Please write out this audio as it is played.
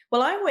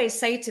Well, I always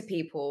say to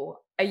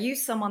people, are you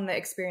someone that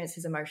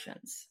experiences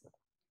emotions?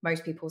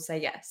 Most people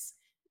say yes.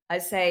 I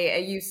say,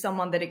 are you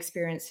someone that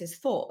experiences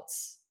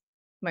thoughts?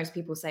 Most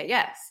people say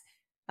yes.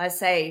 I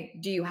say,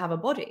 do you have a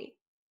body?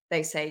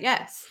 They say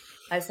yes.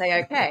 I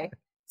say, okay,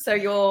 so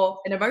you're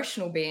an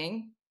emotional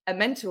being, a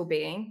mental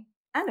being,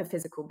 and a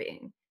physical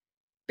being.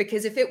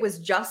 Because if it was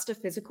just a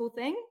physical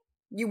thing,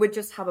 you would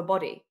just have a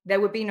body. There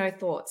would be no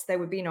thoughts, there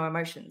would be no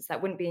emotions.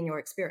 That wouldn't be in your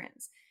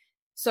experience.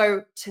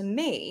 So to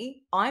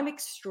me, I'm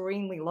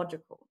extremely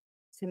logical.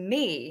 To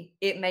me,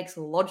 it makes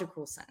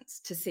logical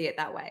sense to see it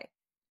that way.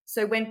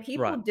 So when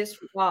people Right.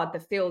 disregard the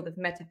field of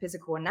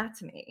metaphysical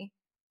anatomy,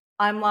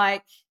 I'm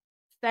like,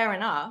 fair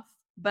enough,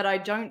 but I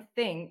don't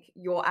think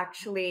you're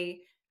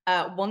actually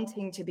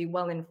wanting to be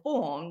well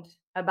informed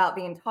about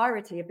the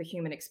entirety of the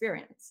human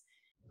experience.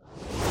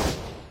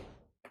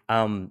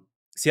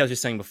 See, I was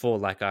just saying before,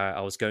 like I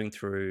was going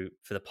through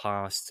for the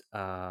past,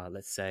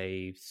 let's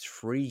say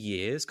 3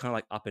 years, kind of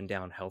like up and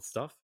down health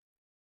stuff,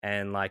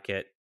 and like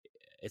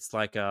it's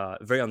like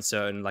very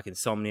uncertain, like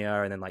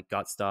insomnia, and then like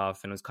gut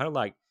stuff, and it was kind of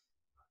like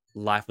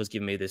life was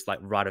giving me this like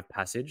rite of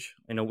passage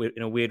in a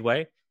weird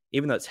way,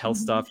 even though it's health Mhm.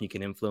 stuff and you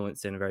can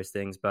influence and various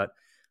things. But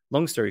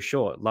long story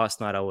short, last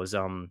night I was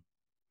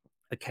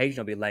occasionally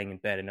I'll be laying in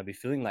bed and I'll be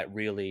feeling like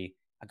really,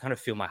 I kind of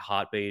feel my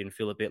heartbeat and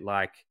feel a bit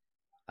like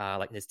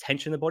there's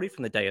tension in the body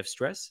from the day of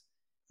stress.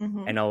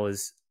 And Mhm. I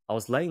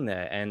was laying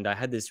there and I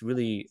had this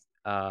really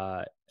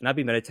and I've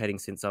been meditating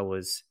since I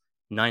was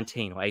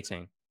 19 or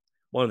 18,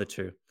 one of the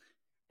two.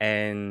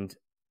 And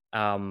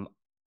um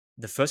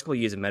the first couple of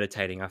years of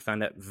meditating, I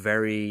found it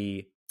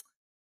very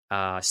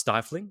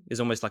stifling. It's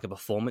almost like a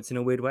performance in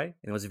a weird way.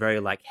 And it was very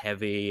like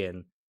heavy.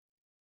 And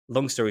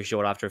long story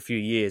short, after a few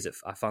years,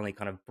 I finally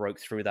kind of broke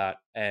through that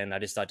and I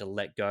just started to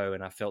let go.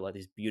 And I felt like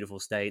these beautiful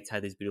states,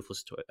 had these beautiful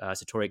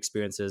Satori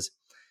experiences.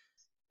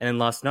 And then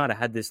last night I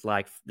had this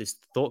like this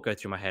thought go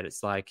through my head.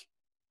 It's like,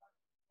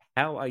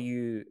 how are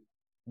you,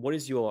 what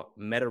is your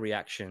meta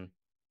reaction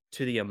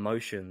to the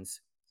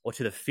emotions or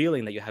to the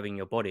feeling that you're having in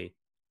your body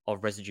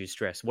of residue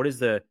stress? What is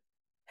the,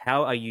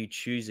 how are you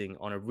choosing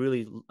on a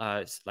really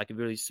like a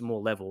really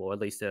small level, or at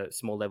least a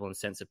small level in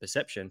sense of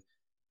perception,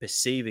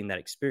 perceiving that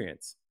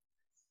experience?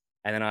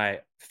 And then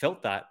I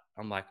felt that,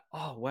 I'm like,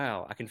 oh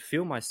wow, I can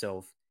feel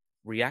myself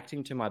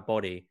reacting to my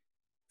body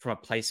from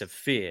a place of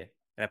fear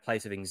and a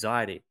place of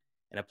anxiety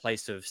and a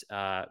place of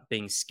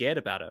being scared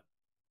about it.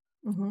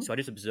 So Mhm. I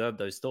just observed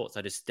those thoughts.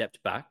 I just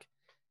stepped back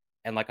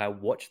and like I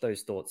watched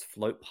those thoughts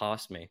float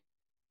past me,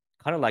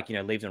 kind of like,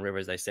 leaves on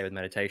rivers, they say with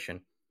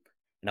meditation.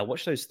 And I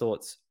watched those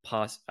thoughts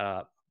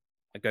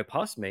go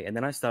past me. And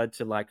then I started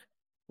to like,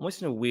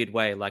 almost in a weird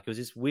way, like it was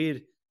this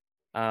weird,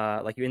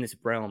 like you're in this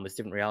realm, this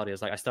different reality.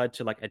 It's like I started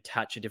to like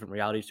attach a different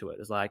reality to it.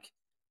 It's like,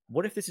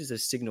 what if this is a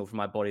signal from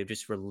my body of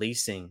just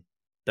releasing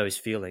those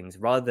feelings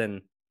rather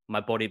than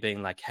my body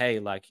being like, hey,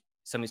 like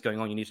something's going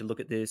on, you need to look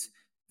at this,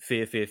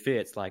 fear, fear, fear.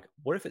 It's like,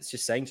 what if it's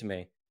just saying to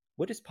me,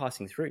 we're just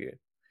passing through you?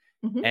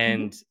 Mhm.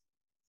 And Mhm.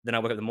 then I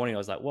woke up in the morning, I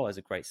was like, well, it was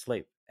a great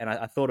sleep. And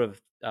I thought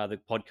of the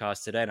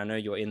podcast today, and I know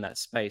you're in that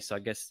space. So I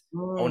guess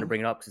I want to Mm.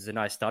 bring it up because it's a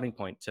nice starting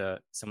point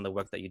to some of the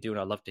work that you do. And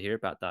I'd love to hear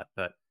about that.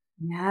 But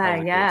that Yeah,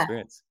 was a cool yeah.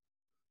 experience.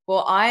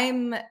 Well,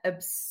 I'm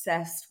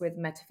obsessed with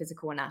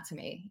metaphysical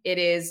anatomy. It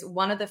is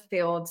one of the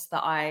fields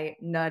that I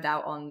nerd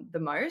out on the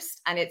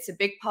most, and it's a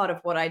big part of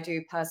what I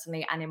do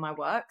personally and in my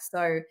work.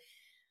 So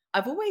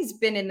I've always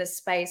been in this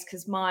space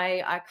because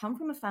my I come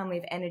from a family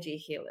of energy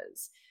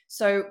healers.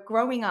 So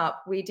growing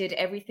up, we did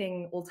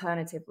everything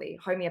alternatively,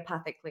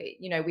 homeopathically.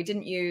 We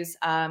didn't use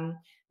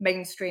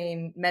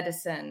mainstream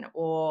medicine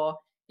or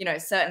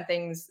certain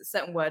things,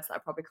 certain words that I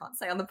probably can't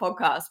say on the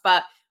podcast,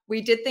 but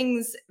we did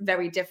things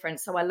very different.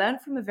 So I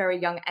learned from a very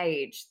young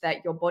age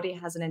that your body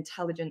has an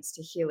intelligence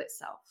to heal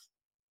itself.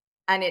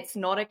 And it's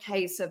not a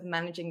case of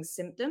managing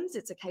symptoms,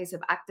 it's a case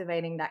of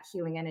activating that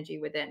healing energy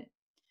within.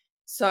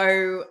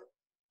 So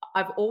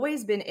I've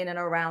always been in and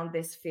around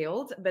this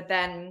field, but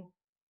then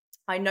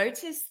I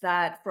noticed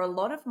that for a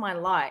lot of my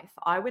life,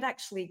 I would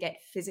actually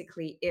get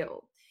physically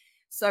ill.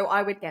 So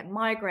I would get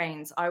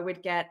migraines.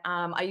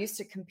 I used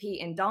to compete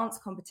in dance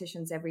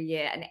competitions every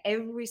year. And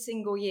every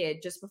single year,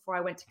 just before I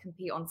went to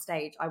compete on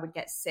stage, I would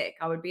get sick.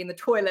 I would be in the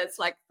toilets,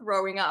 like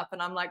throwing up.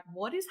 And I'm like,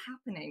 what is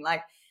happening?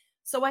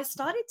 So I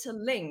started to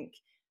link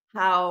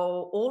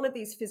how all of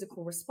these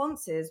physical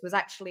responses was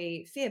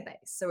actually fear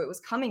based. So it was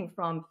coming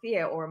from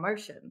fear or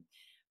emotion.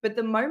 But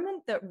the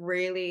moment that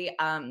really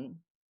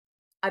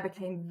I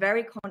became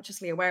very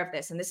consciously aware of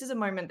this, and this is a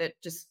moment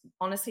that just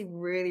honestly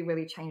really,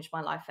 really changed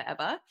my life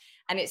forever.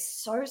 And it's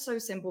so, so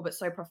simple, but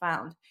so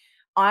profound.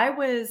 I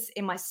was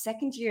in my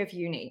second year of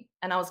uni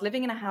and I was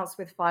living in a house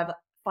with five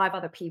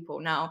other people.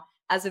 Now,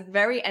 as a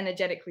very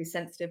energetically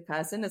sensitive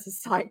person, as a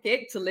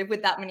psychic, to live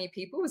with that many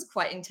people was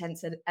quite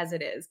intense as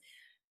it is.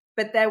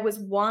 But there was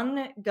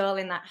one girl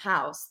in that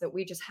house that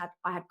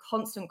I had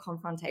constant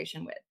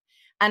confrontation with.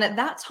 And at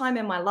that time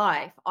in my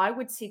life, I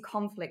would see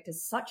conflict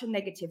as such a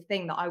negative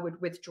thing that I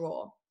would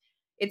withdraw.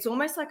 it's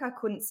almost like I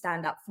couldn't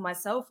stand up for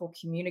myself or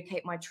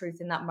communicate my truth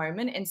in that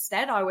moment.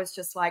 Instead, I was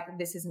just like,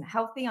 this isn't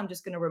healthy. I'm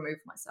just going to remove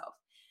myself.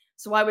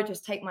 So I would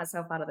just take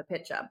myself out of the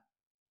picture.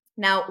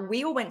 Now,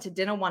 we all went to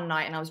dinner one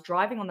night and I was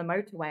driving on the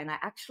motorway and I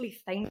actually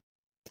fainted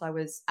as I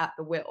was at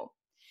the wheel.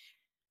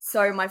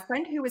 So my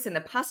friend who was in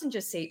the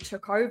passenger seat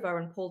took over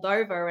and pulled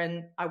over,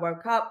 and I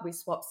woke up, we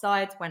swapped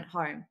sides, went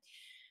home.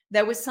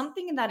 There was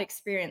something in that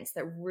experience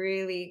that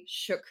really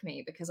shook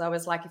me, because I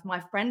was like, if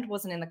my friend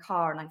wasn't in the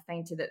car and I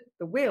fainted at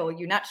the wheel,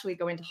 you naturally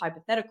go into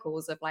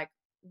hypotheticals of like,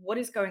 what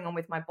is going on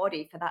with my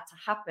body for that to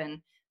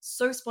happen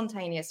so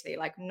spontaneously,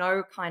 like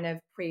no kind of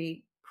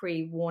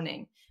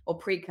pre-warning or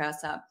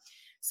precursor.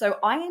 So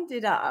I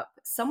ended up,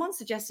 someone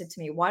suggested to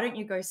me, why don't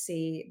you go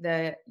see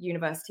the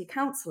university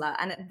counselor?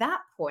 And at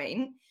that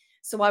point,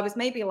 so I was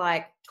maybe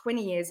like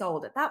 20 years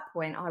old. At that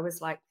point, I was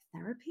like,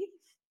 therapy?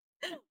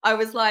 I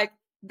was like,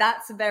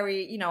 that's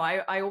very,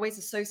 I always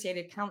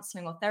associated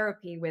counseling or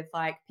therapy with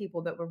like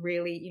people that were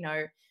really,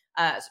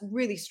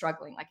 really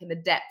struggling, like in the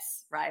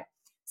depths, right?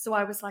 So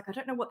I was like, I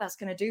don't know what that's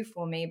going to do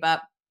for me,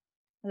 but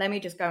let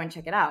me just go and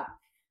check it out.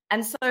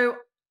 And so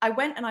I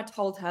went and I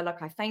told her,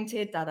 look, I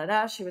fainted, da, da,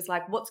 da. She was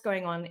like, what's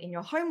going on in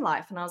your home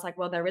life? And I was like,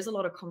 well, there is a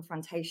lot of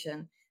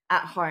confrontation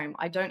at home.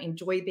 I don't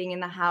enjoy being in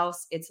the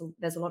house.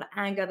 There's a lot of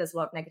anger. There's a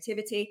lot of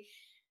negativity.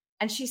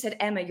 And she said,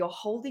 Emma, you're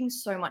holding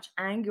so much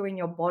anger in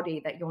your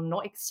body that you're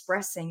not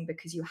expressing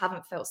because you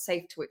haven't felt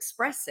safe to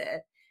express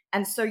it.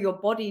 And so your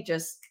body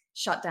just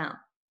shut down.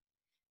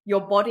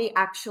 Your body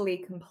actually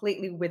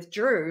completely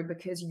withdrew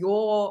because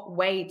your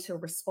way to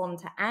respond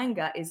to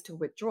anger is to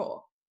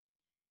withdraw.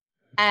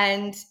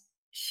 And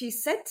she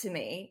said to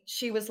me,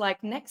 she was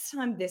like, next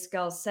time this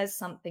girl says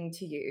something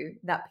to you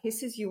that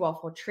pisses you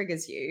off or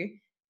triggers you,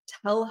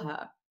 tell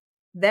her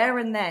there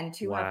and then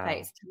to her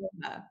face,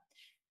 tell her.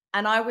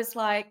 And I was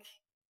like,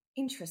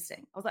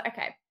 interesting. I was like,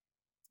 okay.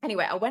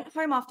 Anyway, I went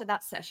home after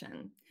that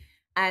session,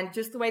 and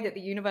just the way that the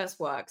universe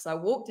works, I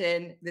walked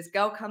in, this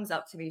girl comes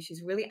up to me,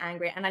 she's really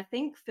angry. And I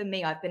think for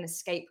me, I've been a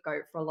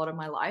scapegoat for a lot of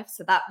my life.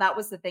 So that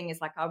was the thing, is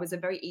like, I was a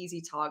very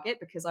easy target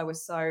because I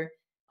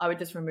would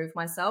just remove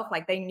myself.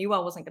 Like they knew I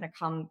wasn't going to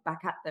come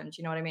back at them. Do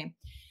you know what I mean?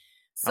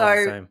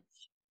 So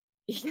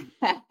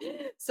yeah.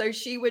 So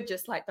she would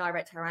just like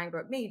direct her anger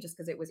at me just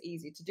because it was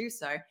easy to do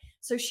so.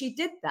 So she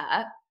did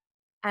that.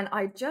 And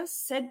I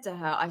just said to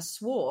her, I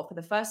swore for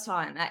the first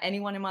time at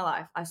anyone in my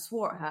life, I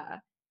swore at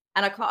her.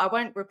 And I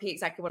won't repeat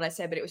exactly what I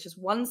said, but it was just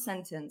one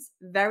sentence,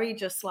 very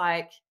just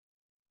like,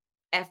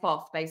 F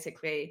off,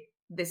 basically.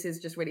 This is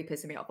just really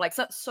pissing me off. Like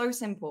so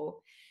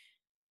simple.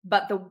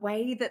 But the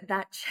way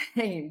that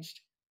changed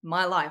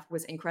my life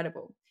was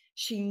incredible.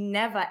 She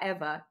never,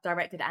 ever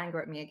directed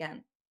anger at me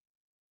again.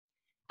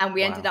 And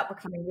we ended up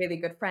becoming really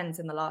good friends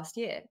in the last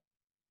year.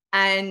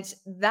 And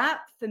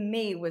that for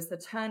me was the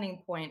turning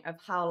point of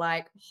how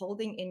like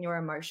holding in your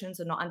emotions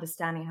and not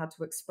understanding how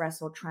to express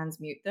or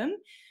transmute them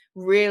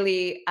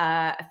really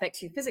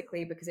affects you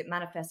physically, because it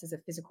manifests as a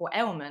physical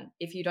ailment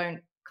if you don't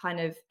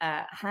kind of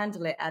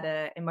handle it at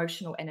an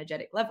emotional,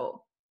 energetic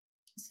level.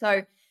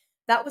 So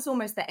that was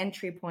almost the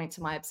entry point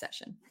to my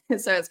obsession.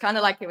 So it's kind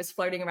of like it was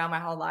floating around my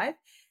whole life.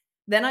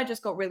 Then I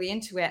just got really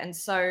into it. And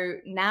so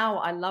now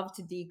I love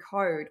to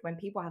decode when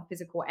people have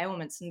physical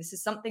ailments. And this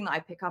is something that I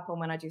pick up on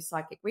when I do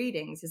psychic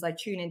readings, is I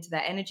tune into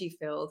their energy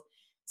field,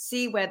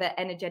 see where their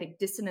energetic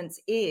dissonance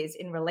is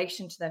in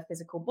relation to their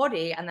physical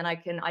body. And then I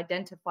can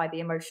identify the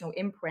emotional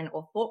imprint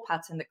or thought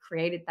pattern that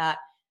created that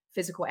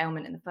physical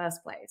ailment in the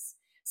first place.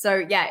 So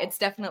yeah, it's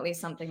definitely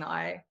something that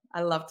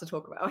I love to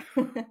talk about.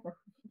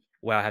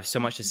 Wow, I have so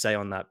much to say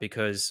on that,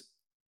 because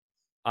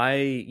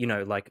I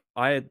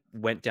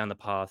went down the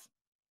path.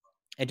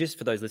 And just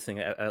for those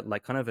listening,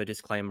 like kind of a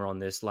disclaimer on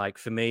this, like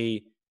for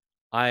me,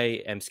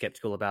 I am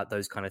skeptical about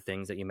those kind of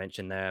things that you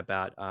mentioned there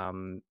about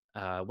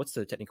what's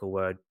the technical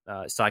word,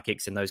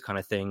 psychics and those kind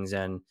of things.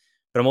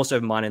 But I'm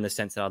also mine in the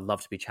sense that I'd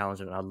love to be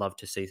challenged and I'd love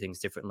to see things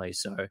differently.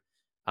 So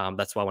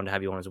that's why I wanted to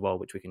have you on as well,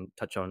 which we can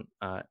touch on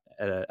at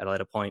a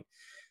later point.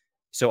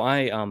 So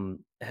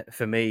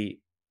for me,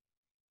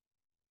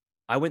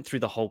 I went through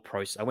the whole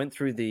process. I went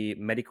through the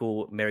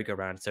medical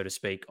merry-go-round, so to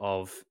speak,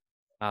 of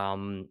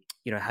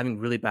having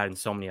really bad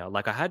insomnia.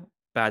 Like I had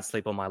bad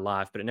sleep all my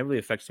life, but it never really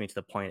affected me to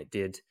the point it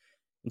did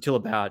until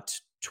about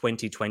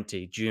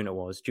 2020, June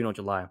or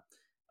July. I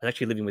was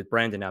actually living with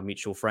Brandon, our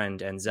mutual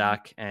friend, and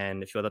Zach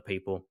and a few other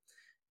people.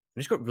 I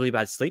just got really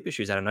bad sleep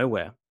issues out of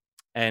nowhere.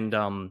 And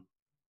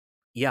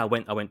I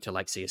went to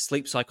like see a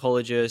sleep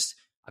psychologist.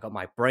 I got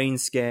my brain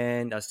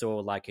scanned. I saw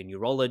like a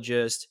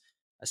neurologist.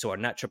 I saw a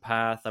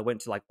naturopath. I went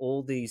to like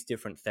all these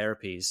different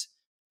therapies,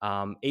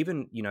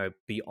 even,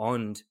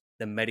 beyond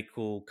the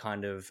medical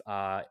kind of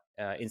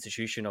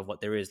institution of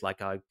what there is.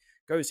 Like I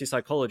go see a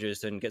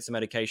psychologist and get some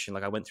medication.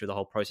 Like I went through the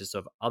whole process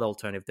of other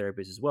alternative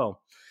therapies as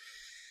well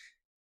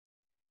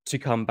to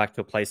come back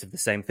to a place of the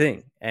same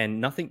thing. And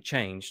nothing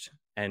changed.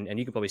 And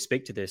you can probably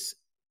speak to this.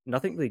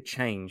 Nothing really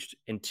changed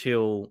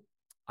until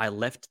I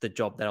left the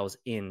job that I was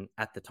in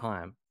at the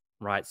time,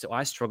 right? So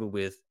I struggled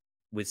with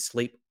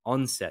sleep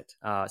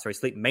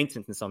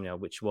maintenance insomnia,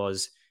 which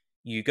was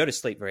you go to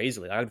sleep very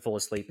easily. I could fall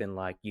asleep in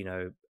like,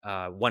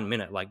 1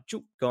 minute, like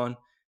gone.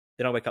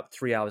 Then I wake up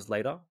 3 hours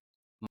later.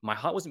 My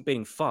heart wasn't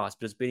beating fast,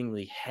 but it was beating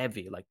really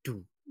heavy, like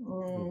doo,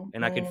 doo.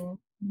 And Mm.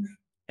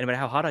 no matter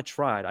how hard I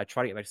tried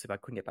to get back to sleep. I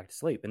couldn't get back to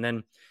sleep. And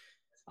then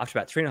after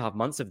about 3.5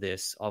 months of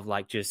this, of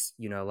like just,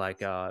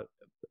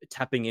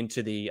 tapping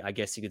into the, I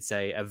guess you could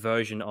say, a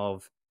version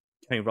of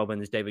Tony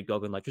Robbins, David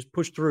Goggin, like just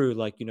push through,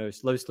 like,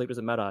 slow sleep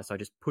doesn't matter. So I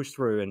just pushed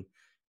through and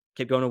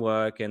kept going to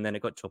work. And then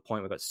it got to a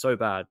point where it got so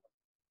bad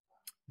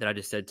that I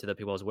just said to the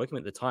people I was working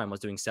with at the time, I was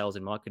doing sales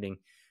and marketing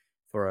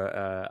for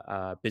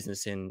a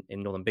business in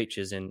Northern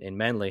Beaches in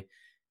Manly.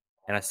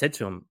 And I said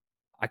to him,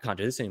 I can't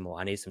do this anymore.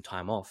 I need some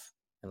time off.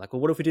 And like,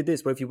 well, what if we did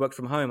this? What if you worked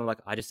from home? I'm like,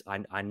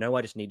 I know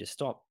I just need to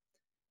stop.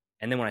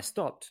 And then when I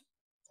stopped,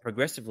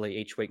 progressively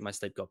each week my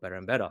sleep got better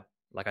and better.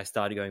 Like I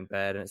started going to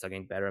bed and it's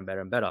getting better and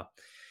better and better.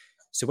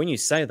 So when you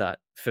say that,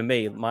 for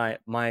me, my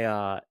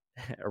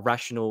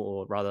rational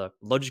or rather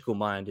logical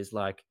mind is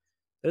like,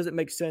 does it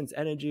make sense?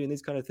 Energy and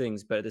these kind of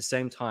things. But at the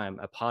same time,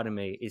 a part of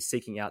me is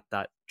seeking out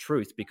that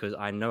truth because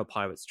I know a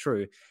part of it's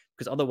true.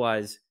 Because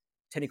otherwise,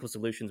 technical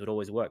solutions would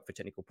always work for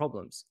technical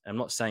problems. And I'm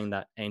not saying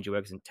that Angel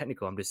Work isn't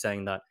technical. I'm just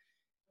saying that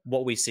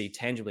what we see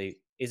tangibly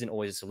isn't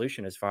always a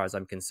solution as far as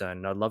I'm concerned.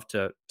 And I'd love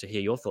to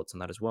hear your thoughts on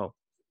that as well.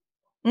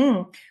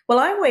 Well,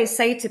 I always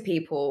say to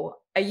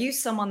people, are you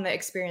someone that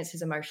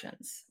experiences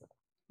emotions?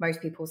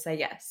 Most people say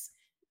yes.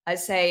 I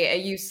say,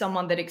 are you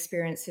someone that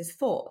experiences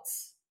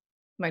thoughts?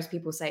 Most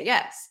people say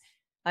yes.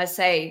 I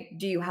say,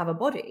 do you have a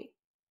body?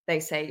 They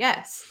say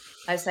yes.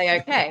 I say,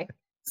 okay,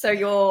 so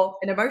you're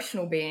an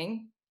emotional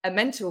being, a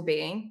mental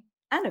being,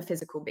 and a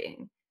physical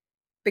being.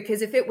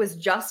 Because if it was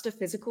just a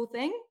physical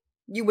thing,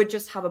 you would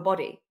just have a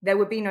body. There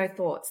would be no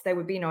thoughts. There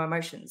would be no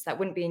emotions. That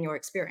wouldn't be in your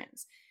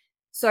experience.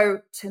 So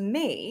to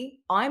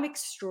me, I'm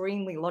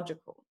extremely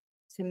logical.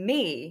 To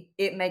me,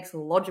 it makes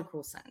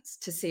logical sense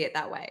to see it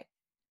that way.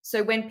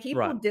 So when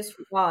people Right.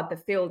 disregard the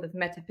field of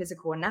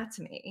metaphysical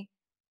anatomy,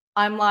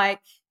 I'm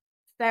like,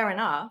 fair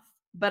enough,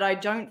 but I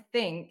don't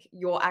think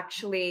you're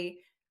actually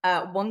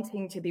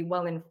wanting to be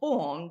well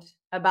informed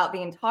about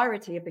the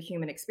entirety of the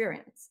human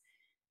experience.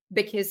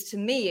 Because to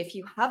me, if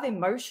you have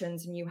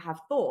emotions and you have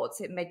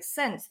thoughts, it makes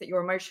sense that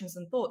your emotions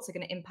and thoughts are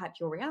going to impact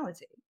your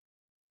reality.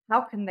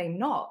 How can they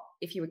not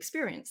if you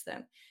experience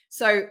them?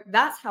 So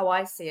that's how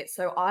I see it.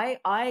 So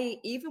I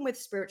even with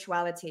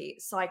spirituality,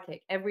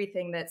 psychic,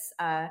 everything that's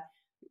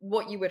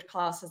what you would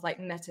class as like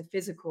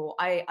metaphysical,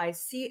 I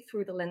see it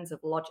through the lens of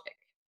logic.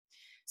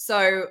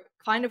 So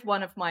kind of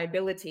one of my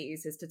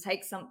abilities is to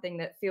take something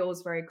that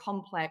feels very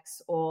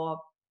complex or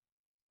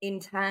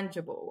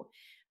intangible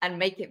and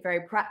make it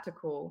very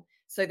practical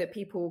so that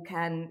people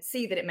can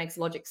see that it makes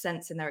logic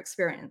sense in their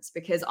experience,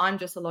 because I'm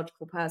just a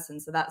logical person.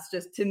 So that's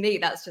just, to me,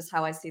 that's just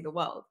how I see the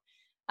world.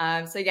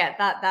 So yeah,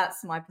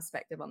 that's my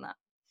perspective on that.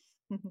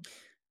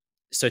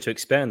 So to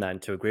expand that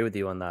and to agree with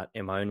you on that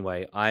in my own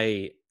way,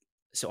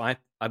 I've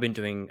been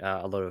doing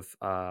a lot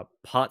of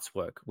parts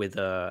work with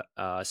a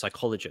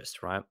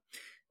psychologist, right,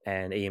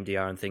 and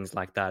EMDR and things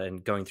like that,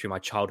 and going through my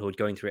childhood,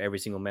 going through every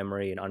single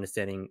memory, and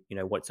understanding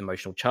what its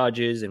emotional charge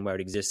is and where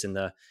it exists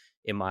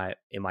in my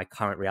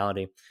current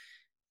reality.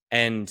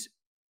 And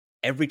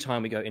every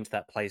time we go into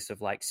that place of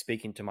like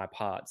speaking to my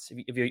parts, are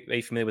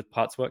you familiar with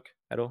parts work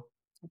at all?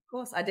 Of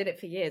course, I did it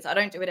for years. I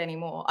don't do it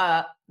anymore.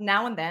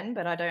 Now and then,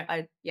 but I don't.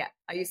 I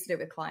used to do it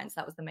with clients.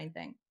 That was the main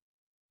thing.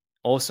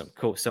 Awesome,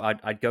 cool. So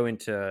I'd go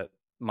into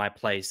my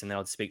place and then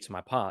I'd speak to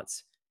my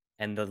parts,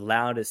 and the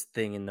loudest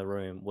thing in the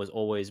room was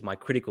always my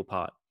critical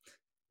part,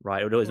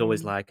 right? It was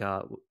always Mm. like,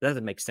 that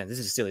doesn't make sense. This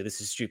is silly. This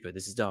is stupid.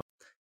 This is dumb.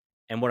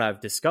 And what I've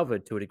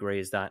discovered to a degree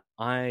is that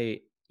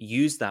I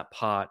use that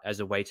part as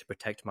a way to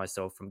protect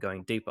myself from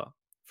going deeper,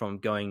 from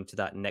going to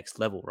that next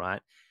level,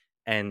 right?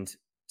 And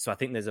so I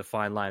think there's a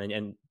fine line.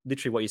 And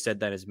literally what you said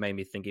then has made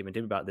me think even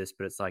deeper about this,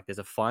 but it's like there's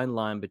a fine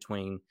line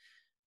between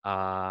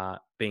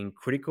being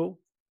critical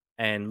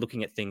and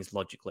looking at things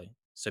logically.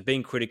 So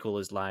being critical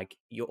is like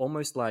you're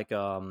almost like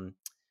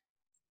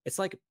it's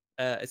like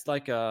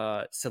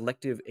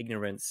selective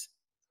ignorance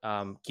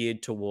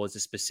geared towards a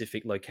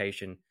specific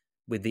location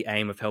with the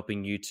aim of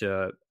helping you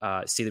to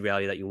see the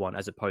reality that you want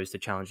as opposed to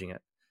challenging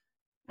it.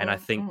 And I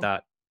think Mm.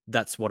 that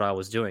that's what I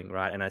was doing,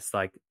 right? And it's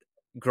like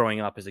growing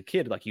up as a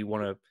kid, like you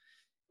want to.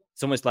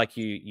 It's almost like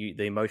you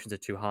the emotions are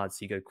too hard, so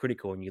you go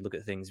critical and you look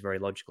at things very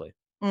logically.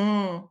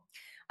 Mm.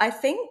 I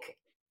think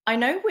I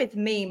know with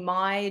me,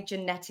 my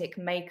genetic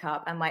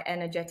makeup and my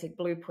energetic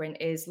blueprint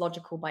is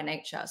logical by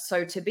nature.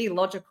 So to be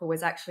logical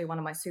is actually one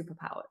of my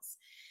superpowers.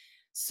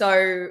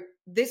 So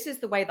this is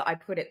the way that I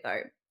put it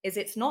though, is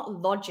it's not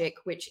logic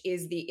which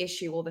is the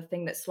issue or the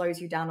thing that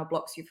slows you down or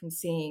blocks you from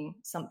seeing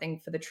something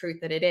for the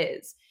truth that it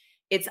is.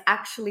 It's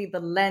actually the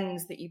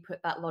lens that you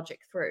put that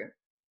logic through.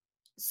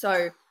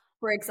 So,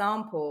 for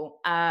example,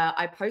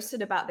 I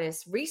posted about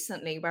this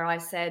recently where I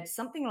said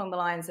something along the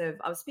lines of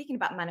I was speaking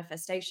about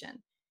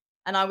manifestation.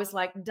 And I was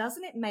like,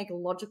 doesn't it make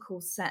logical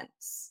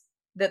sense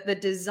that the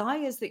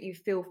desires that you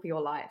feel for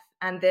your life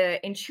and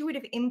the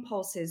intuitive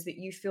impulses that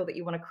you feel that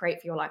you want to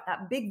create for your life,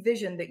 that big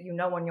vision that you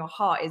know on your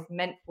heart is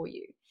meant for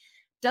you?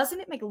 doesn't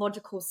it make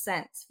logical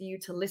sense for you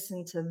to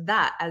listen to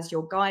that as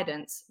your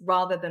guidance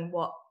rather than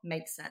what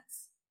makes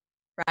sense?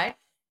 Right?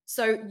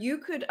 So you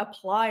could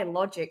apply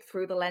logic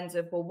through the lens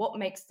of, well, what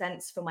makes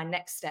sense for my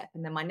next step?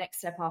 And then my next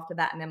step after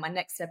that. And then my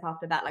next step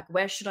after that. Like,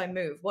 where should I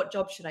move? What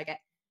job should I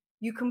get?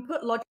 You can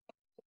put logic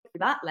through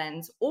that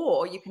lens,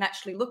 or you can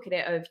actually look at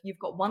it of, you've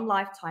got one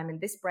lifetime in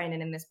this brain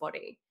and in this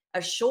body,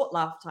 a short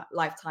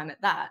lifetime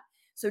at that.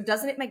 So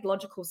doesn't it make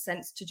logical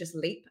sense to just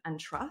leap and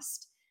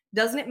trust?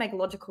 Doesn't it make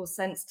logical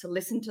sense to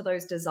listen to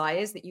those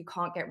desires that you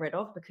can't get rid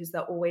of because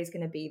they're always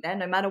going to be there?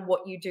 No matter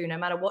what you do, no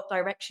matter what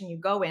direction you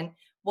go in,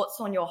 what's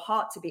on your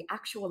heart to be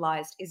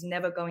actualized is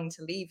never going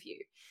to leave you.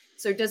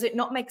 So does it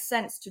not make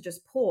sense to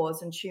just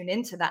pause and tune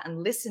into that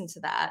and listen to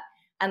that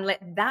and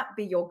let that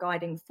be your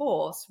guiding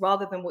force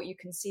rather than what you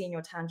can see in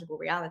your tangible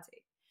reality?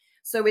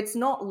 So it's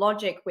not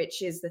logic,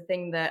 which is the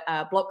thing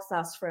that blocks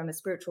us from a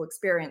spiritual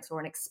experience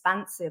or an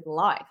expansive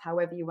life,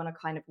 however you want to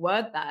kind of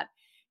word that.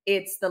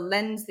 It's the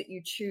lens that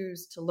you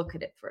choose to look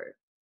at it through.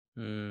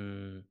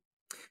 Mm.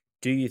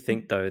 Do you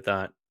think though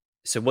that,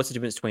 so what's the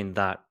difference between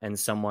that and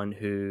someone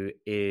who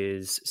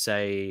is,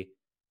 say,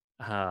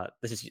 I'll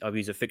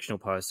use a fictional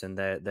person.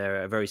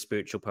 They're a very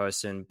spiritual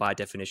person by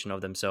definition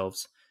of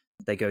themselves.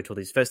 They go to all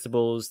these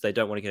festivals. They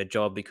don't want to get a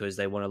job because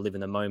they want to live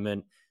in the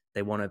moment.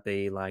 They want to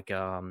be like,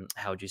 how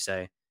would you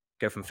say,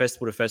 go from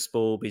festival to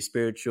festival, be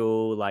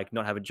spiritual, like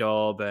not have a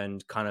job,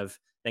 and kind of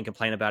then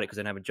complain about it because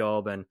they don't have a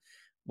job. And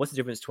what's the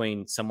difference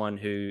between someone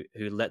who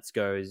lets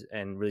go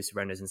and really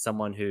surrenders and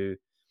someone who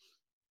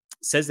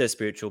says they're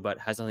spiritual but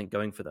has nothing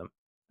going for them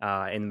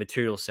in the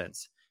material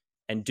sense?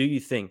 And do you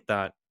think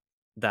that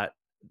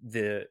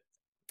the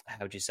how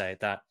would you say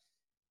that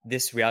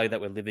this reality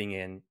that we're living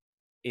in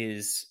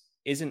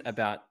isn't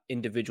about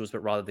individuals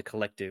but rather the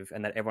collective,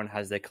 and that everyone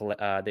has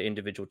their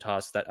individual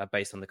tasks that are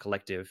based on the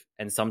collective,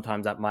 and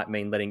sometimes that might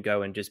mean letting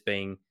go and just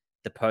being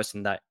the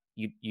person that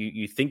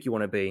you think you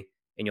want to be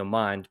in your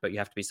mind, but you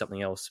have to be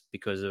something else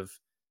because of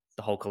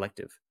the whole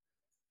collective?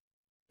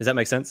 Does that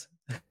make sense?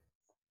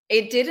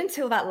 It did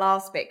until that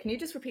last bit. Can you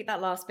just repeat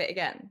that last bit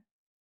again?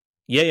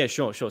 Yeah,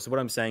 sure. So what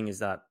I'm saying is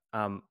that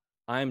I'm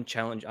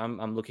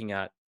looking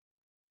at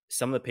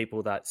some of the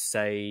people that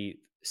say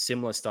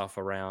similar stuff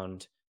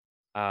around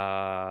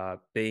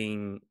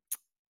being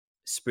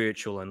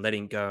spiritual and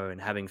letting go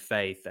and having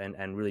faith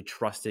and really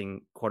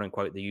trusting, quote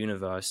unquote, the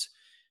universe.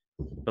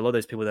 But a lot of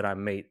those people that I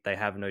meet, they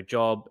have no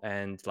job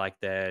and like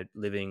they're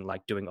living,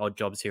 like doing odd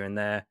jobs here and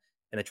there,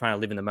 and they're trying to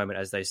live in the moment,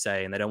 as they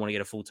say, and they don't want to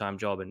get a full-time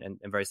job and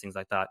various things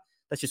like that.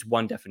 That's just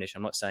one definition.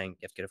 I'm not saying you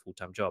have to get a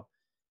full-time job.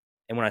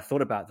 And when I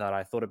thought about that,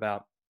 I thought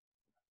about,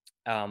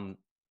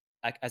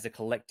 as a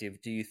collective,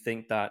 do you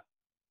think that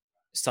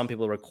some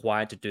people are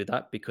required to do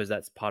that because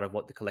that's part of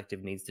what the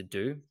collective needs to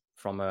do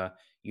from a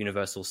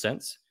universal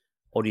sense?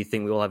 Or do you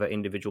think we all have an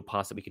individual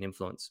past that we can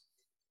influence?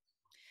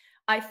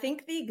 I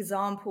think the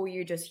example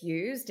you just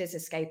used is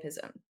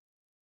escapism.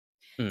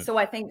 Mm. So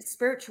I think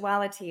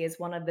spirituality is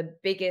one of the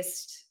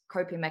biggest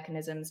coping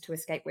mechanisms to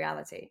escape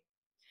reality.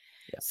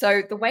 Yeah.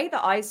 So the way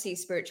that I see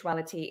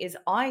spirituality is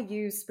I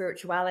use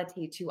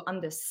spirituality to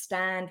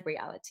understand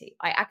reality.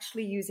 I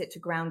actually use it to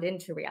ground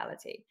into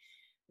reality.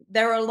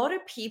 There are a lot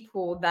of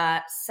people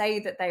that say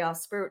that they are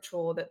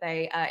spiritual, that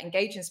they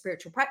engage in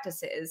spiritual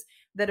practices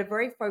that are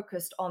very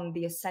focused on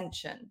the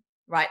ascension,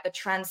 right? The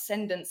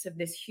transcendence of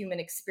this human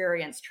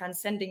experience,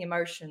 transcending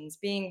emotions,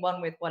 being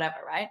one with whatever,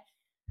 right?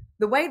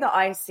 The way that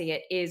I see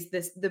it is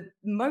this: the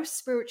most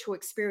spiritual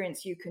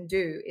experience you can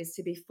do is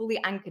to be fully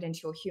anchored into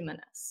your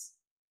humanness,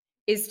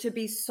 is to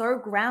be so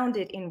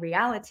grounded in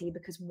reality.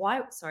 Because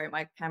why? Sorry,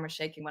 my camera's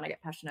shaking when I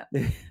get passionate.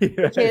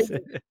 Because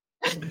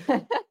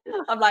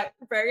I'm like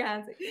very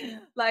handsy.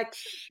 Like,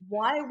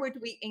 why would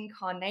we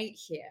incarnate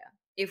here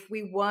if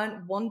we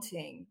weren't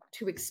wanting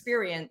to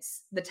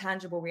experience the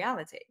tangible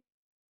reality?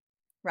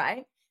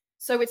 Right?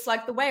 So it's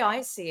like, the way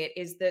I see it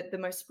is that the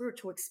most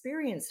spiritual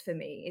experience for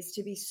me is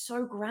to be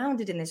so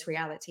grounded in this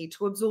reality,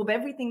 to absorb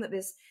everything that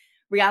this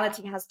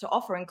reality has to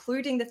offer,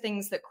 including the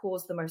things that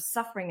cause the most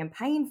suffering and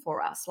pain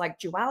for us, like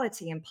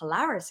duality and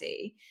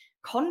polarity,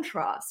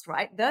 contrast,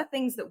 right? They're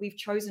things that we've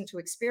chosen to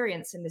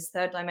experience in this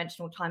third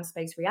dimensional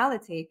time-space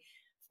reality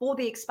for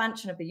the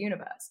expansion of the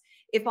universe.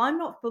 If I'm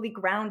not fully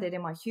grounded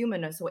in my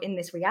humanness or in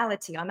this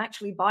reality, I'm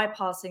actually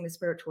bypassing the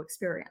spiritual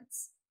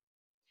experience.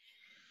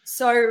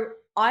 So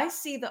I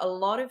see that a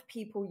lot of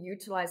people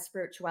utilize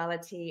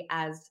spirituality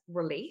as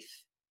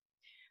relief,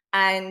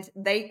 and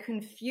they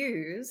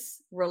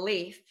confuse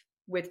relief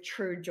with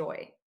true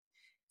joy.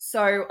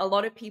 So a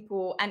lot of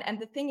people, and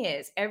the thing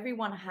is,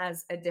 everyone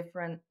has a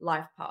different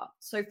life path.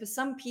 So for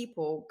some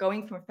people,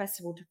 going from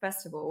festival to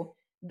festival,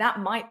 that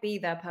might be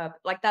their purpose.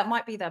 Like, that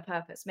might be their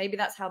purpose. Maybe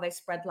that's how they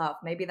spread love.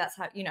 Maybe that's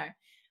how,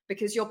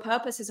 because your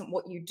purpose isn't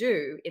what you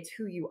do, it's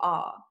who you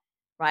are.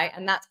 Right.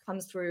 And that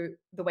comes through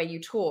the way you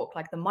talk,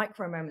 like the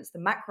micro moments, the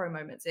macro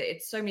moments.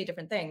 It's so many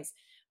different things.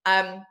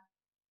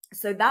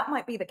 So that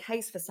might be the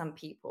case for some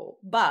people,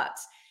 but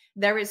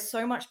there is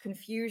so much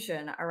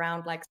confusion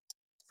around like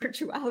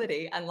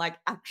spirituality and like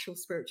actual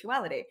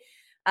spirituality.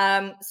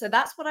 So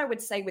that's what I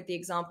would say with the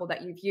example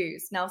that you've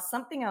used. Now,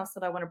 something else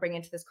that I want to bring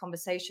into this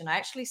conversation, I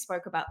actually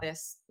spoke about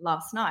this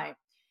last night,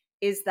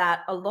 is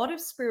that a lot of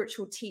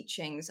spiritual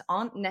teachings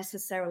aren't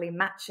necessarily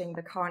matching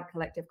the current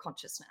collective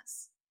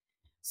consciousness.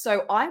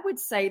 So I would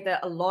say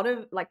that a lot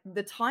of like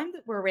the time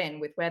that we're in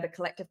with where the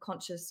collective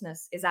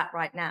consciousness is at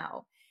right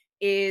now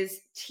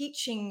is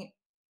teaching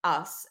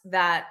us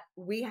that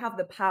we have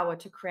the power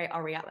to create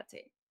our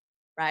reality,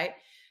 right?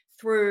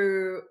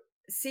 Through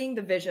seeing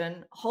the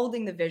vision,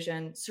 holding the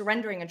vision,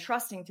 surrendering and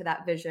trusting to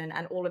that vision,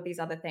 and all of these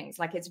other things.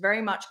 Like it's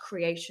very much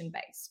creation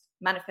based,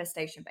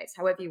 manifestation based,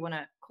 however you want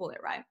to call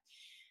it, right?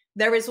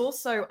 There is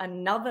also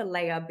another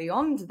layer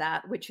beyond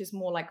that, which is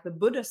more like the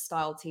Buddha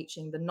style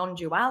teaching, the non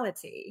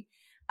duality,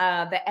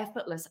 the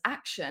effortless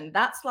action.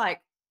 That's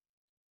like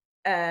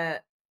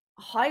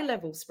high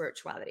level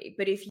spirituality.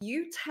 But if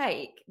you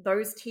take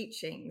those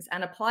teachings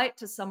and apply it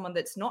to someone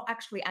that's not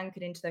actually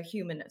anchored into their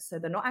humanness, so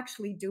they're not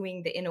actually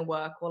doing the inner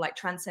work or like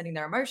transcending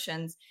their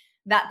emotions,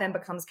 that then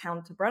becomes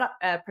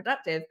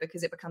counterproductive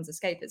because it becomes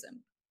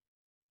escapism,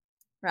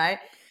 right?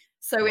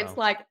 So it's Wow.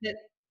 like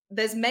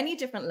there's many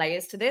different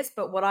layers to this,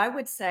 but what I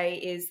would say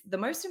is the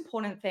most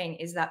important thing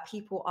is that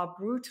people are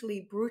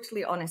brutally,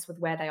 brutally honest with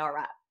where they are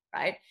at,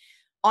 right?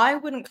 I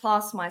wouldn't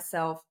class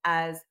myself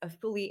as a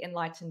fully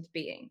enlightened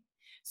being.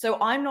 So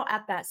I'm not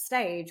at that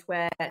stage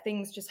where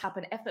things just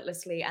happen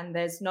effortlessly and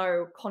there's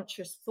no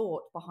conscious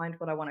thought behind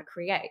what I want to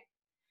create.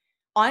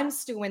 I'm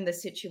still in the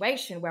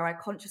situation where I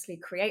consciously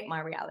create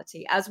my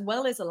reality as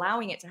well as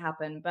allowing it to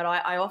happen. But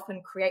I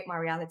often create my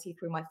reality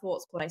through my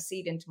thoughts, what I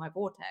seed into my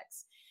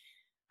vortex.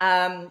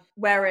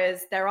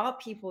 Whereas there are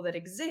people that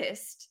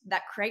exist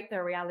that create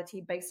their reality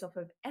based off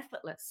of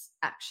effortless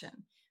action,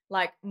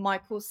 like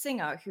Michael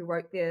Singer, who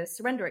wrote the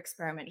Surrender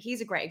Experiment.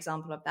 He's a great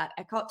example of that.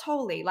 Eckhart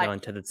Tolle, The like,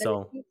 untethered there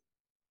soul. are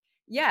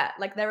yeah,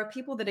 like there are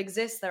people that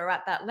exist that are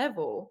at that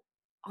level.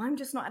 I'm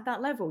just not at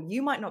that level.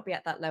 You might not be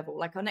at that level.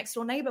 Like our next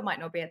door neighbor might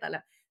not be at that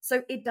level.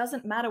 So it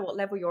doesn't matter what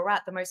level you're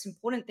at. The most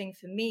important thing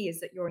for me is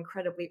that you're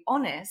incredibly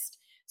honest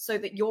so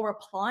that you're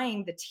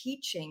applying the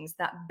teachings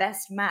that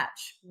best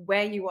match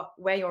where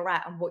you're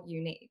at and what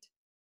you need.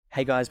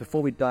 Hey guys,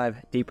 before we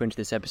dive deeper into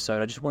this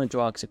episode, I just wanted to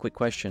ask a quick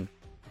question.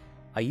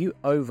 Are you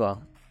over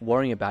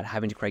worrying about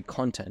having to create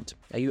content?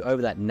 Are you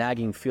over that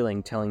nagging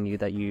feeling telling you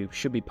that you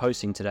should be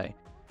posting today?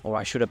 Or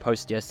I should have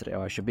posted yesterday,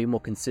 or I should be more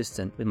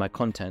consistent with my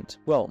content?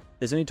 Well,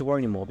 there's no need to worry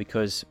anymore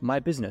because my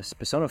business,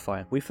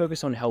 Personify, we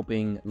focus on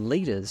helping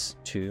leaders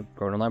to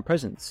grow an online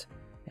presence.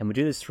 And we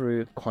do this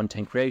through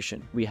content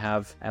creation. We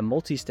have a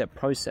multi-step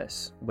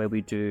process where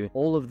we do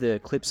all of the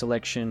clip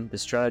selection, the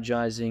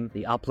strategizing,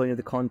 the uploading of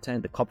the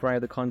content, the copyright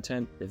of the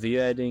content, the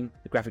video editing,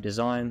 the graphic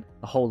design,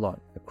 a whole lot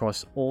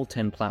across all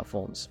 10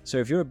 platforms. So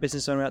if you're a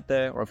business owner out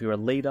there, or if you're a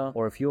leader,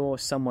 or if you're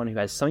someone who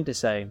has something to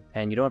say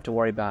and you don't have to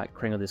worry about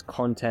creating all this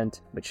content,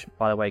 which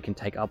by the way can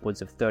take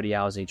upwards of 30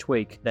 hours each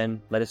week,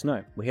 then let us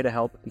know. We're here to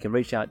help. You can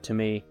reach out to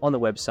me on the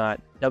website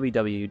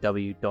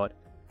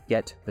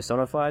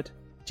www.getpersonified.co.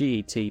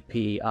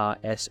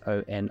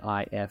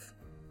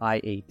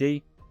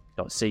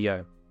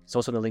 GetPersonified.co. It's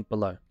also in the link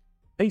below.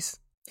 Peace.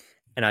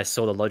 And I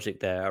saw the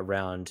logic there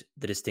around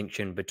the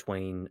distinction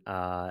between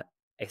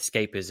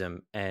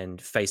escapism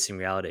and facing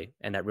reality.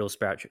 And that real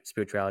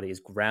spirituality is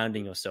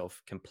grounding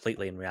yourself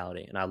completely in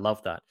reality. And I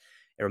love that.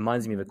 It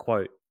reminds me of a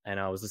quote, and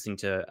I was listening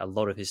to a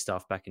lot of his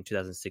stuff back in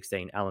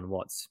 2016, Alan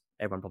Watts.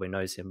 Everyone probably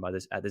knows him at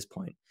this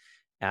point.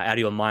 Out of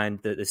Your Mind,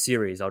 the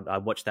series, I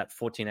watched that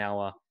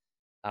 14-hour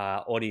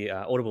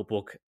audible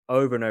book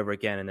over and over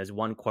again, and there's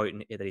one quote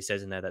that he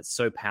says in there that's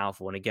so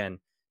powerful. And again,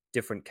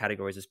 different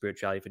categories of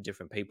spirituality for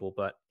different people,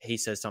 but he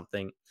says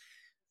something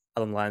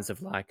along the lines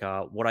of like,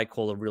 what I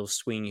call a real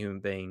swing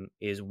human being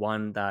is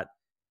one that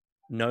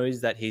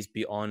knows that he's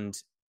beyond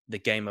the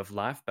game of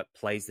life but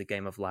plays the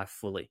game of life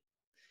fully.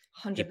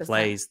 100%. He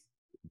plays,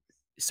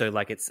 so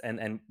like it's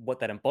and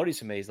what that embodies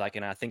for me is like,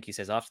 and I think he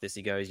says after this,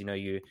 he goes,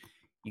 you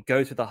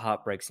go through the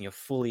heartbreaks and you're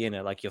fully in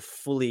it, like you're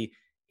fully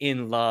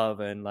in love,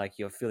 and like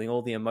you're feeling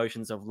all the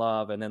emotions of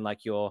love, and then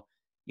like you're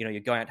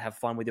going out to have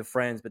fun with your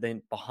friends, but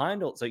then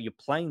behind all, so you're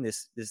playing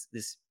this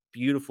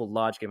beautiful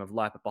large game of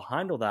life, but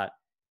behind all that,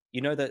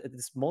 that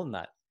it's more than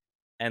that.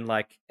 And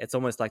like it's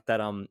almost like that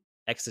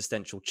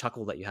existential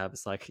chuckle that you have.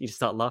 It's like you just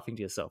start laughing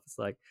to yourself. It's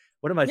like,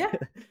 what am I doing?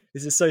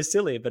 This is so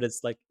silly, but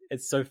it's like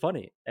it's so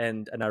funny,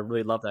 and I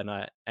really love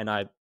that. And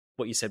I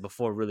what you said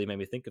before really made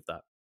me think of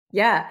that.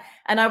 Yeah.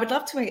 And I would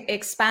love to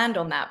expand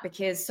on that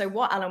because so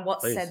what Alan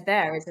Watts Please. said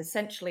there is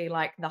essentially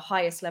like the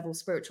highest level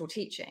spiritual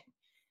teaching,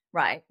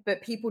 right?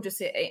 But people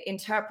just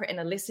interpret and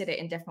elicit it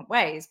in different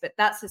ways. But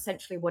that's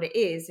essentially what it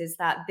is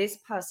that this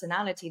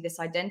personality, this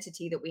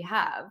identity that we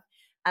have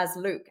as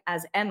Luke,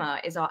 as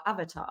Emma, is our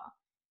avatar.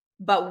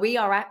 But we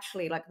are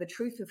actually like the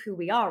truth of who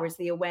we are is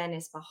the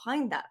awareness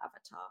behind that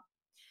avatar.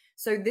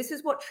 So this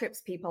is what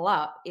trips people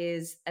up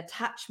is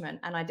attachment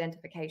and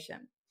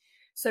identification.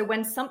 So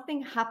when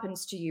something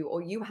happens to you,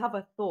 or you have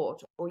a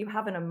thought, or you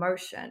have an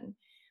emotion,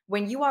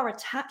 when you are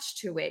attached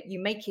to it, you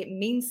make it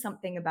mean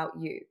something about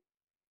you.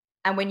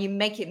 And when you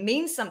make it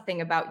mean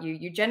something about you,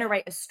 you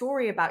generate a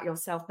story about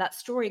yourself. That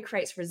story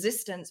creates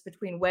resistance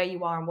between where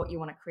you are and what you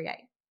want to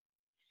create.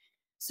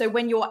 So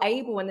when you're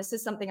able, and this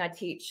is something I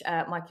teach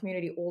my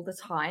community all the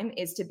time,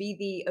 is to be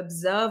the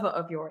observer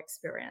of your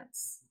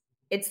experience.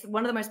 It's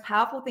one of the most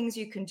powerful things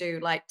you can do.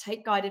 Like,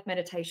 take guided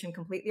meditation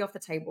completely off the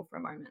table for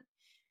a moment.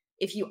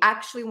 If you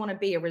actually want to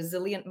be a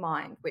resilient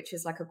mind, which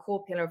is like a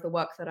core pillar of the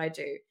work that I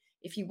do,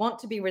 if you want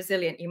to be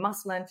resilient, you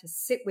must learn to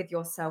sit with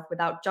yourself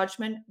without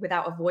judgment,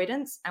 without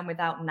avoidance, and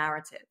without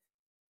narrative.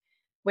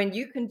 When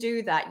you can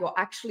do that, you're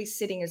actually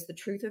sitting as the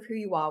truth of who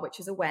you are, which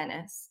is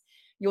awareness.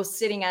 You're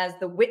sitting as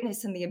the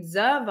witness and the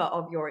observer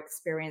of your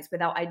experience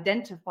without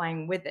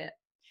identifying with it.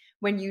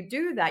 When you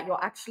do that,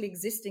 you're actually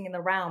existing in the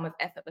realm of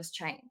effortless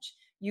change.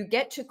 You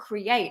get to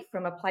create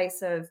from a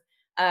place of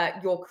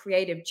your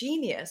creative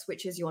genius,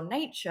 which is your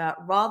nature,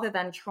 rather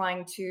than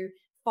trying to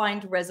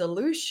find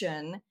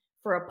resolution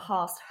for a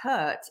past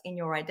hurt in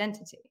your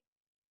identity.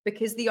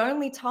 Because the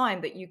only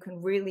time that you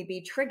can really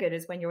be triggered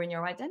is when you're in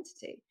your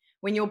identity.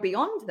 When you're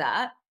beyond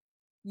that,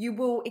 you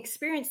will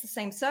experience the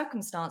same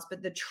circumstance,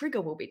 but the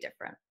trigger will be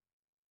different.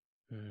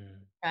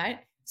 Right?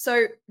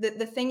 So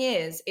the thing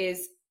is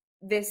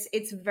this,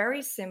 it's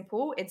very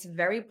simple, it's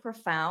very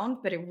profound,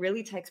 but it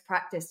really takes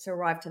practice to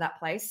arrive to that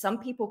place. Some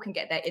people can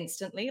get there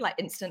instantly, like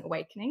instant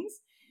awakenings.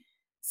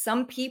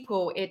 Some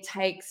people, it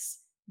takes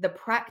the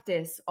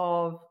practice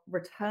of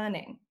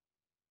returning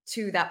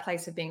to that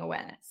place of being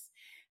awareness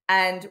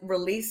and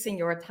releasing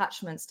your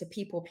attachments to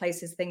people,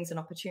 places, things, and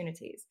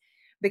opportunities.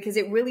 Because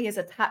it really is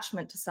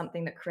attachment to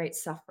something that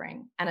creates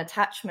suffering. And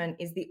attachment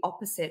is the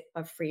opposite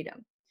of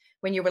freedom.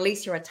 When you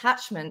release your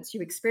attachments,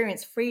 you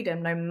experience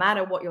freedom no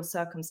matter what your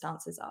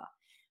circumstances are.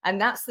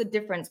 And that's the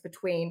difference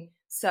between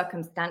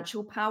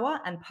circumstantial power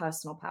and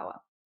personal power.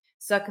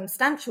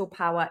 Circumstantial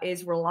power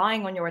is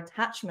relying on your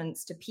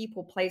attachments to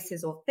people,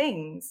 places, or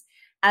things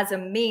as a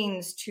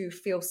means to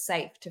feel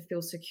safe, to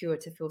feel secure,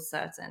 to feel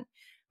certain.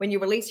 When you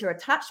release your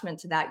attachment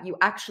to that, you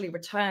actually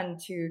return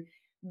to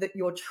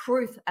your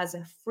truth as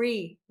a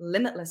free,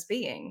 limitless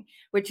being,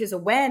 which is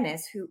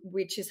awareness,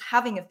 which is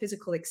having a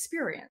physical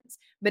experience,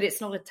 but it's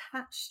not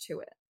attached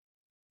to it.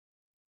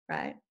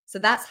 Right? So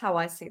that's how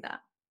I see that.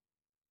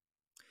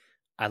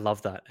 I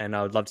love that, and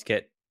I would love to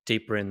get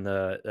deeper in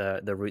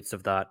the roots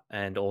of that,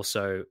 and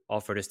also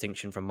offer a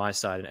distinction from my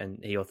side and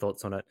hear your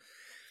thoughts on it.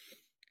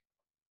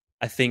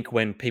 I think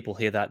when people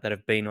hear that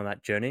have been on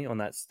that journey, on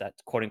that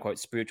quote unquote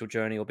spiritual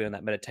journey, or be on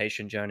that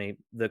meditation journey,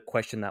 the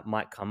question that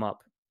might come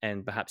up,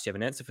 and perhaps you have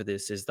an answer for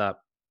this, is that,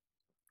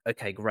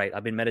 okay, great,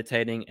 I've been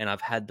meditating and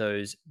I've had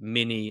those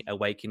mini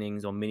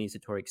awakenings or mini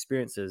satori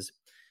experiences,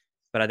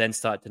 but I then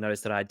start to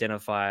notice that I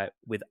identify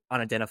with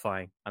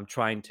unidentifying. I'm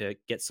trying to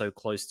get so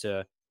close to,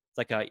 it's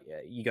like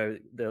you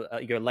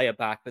go layer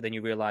back, but then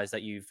you realize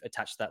that you've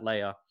attached that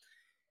layer.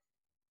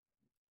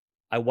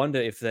 I wonder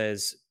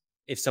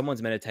if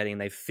someone's meditating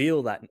and they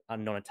feel that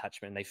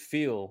non-attachment and they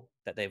feel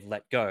that they've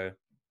let go,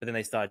 but then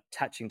they start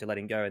attaching to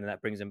letting go, and then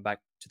that brings them back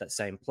to that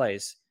same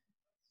place.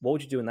 What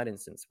would you do in that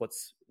instance? What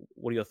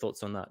are your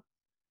thoughts on that?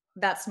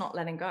 That's not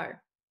letting go.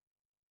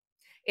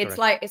 It's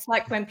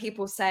like when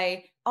people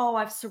say, "Oh,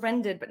 I've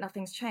surrendered, but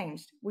nothing's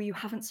changed." Well, you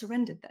haven't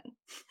surrendered then.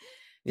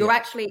 You're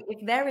actually,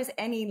 if there is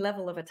any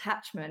level of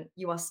attachment,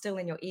 you are still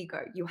in your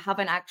ego. You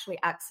haven't actually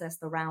accessed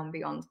the realm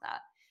beyond that.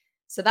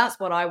 So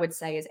that's what I would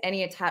say, is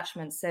any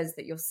attachment says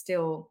that you're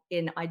still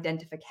in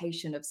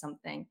identification of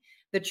something.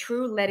 The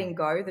true letting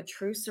go, the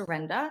true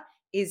surrender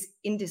is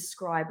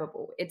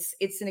indescribable. It's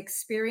an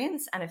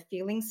experience and a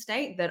feeling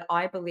state that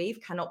I believe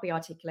cannot be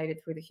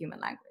articulated through the human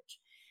language.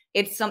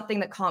 It's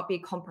something that can't be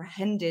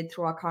comprehended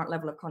through our current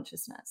level of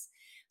consciousness.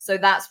 So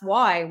that's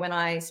why when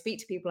I speak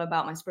to people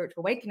about my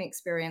spiritual awakening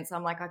experience,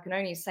 I'm like, I can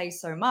only say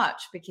so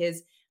much,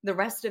 because the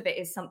rest of it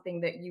is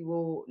something that you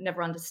will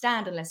never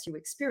understand unless you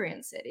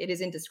experience it. It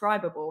is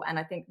indescribable. And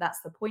I think that's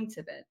the point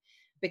of it,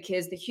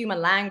 because the human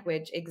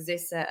language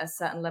exists at a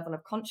certain level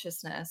of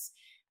consciousness.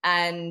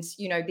 And,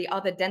 the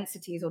other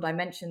densities or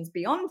dimensions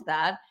beyond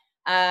that,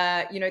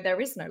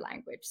 there is no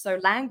language. So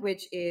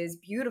language is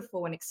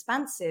beautiful and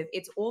expansive.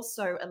 It's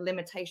also a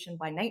limitation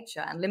by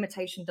nature. And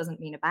limitation doesn't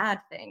mean a bad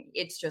thing.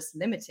 It's just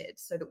limited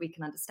so that we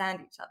can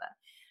understand each other.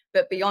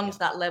 But beyond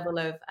that level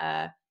of,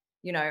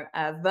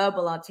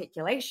 verbal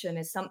articulation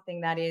is something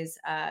that is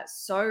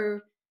so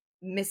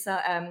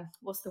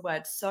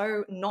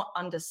so not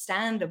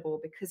understandable,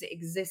 because it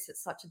exists at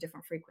such a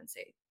different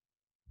frequency.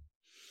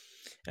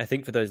 I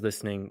think for those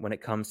listening, when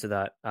it comes to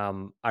that,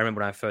 I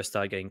remember when I first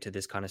started getting to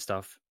this kind of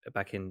stuff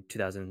back in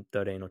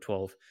 2013 or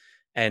 12,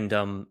 and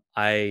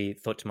I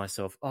thought to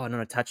myself, oh,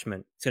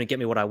 non-attachment, it's going to get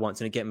me what I want. It's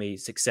going to get me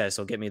success,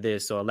 or get me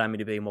this, or allow me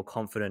to be more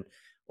confident,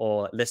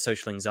 or less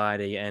social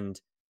anxiety. And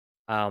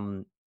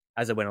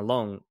as I went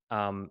along,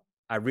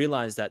 I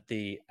realized that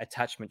the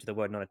attachment to the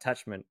word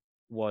non-attachment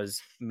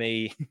was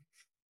me.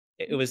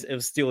 it was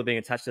still being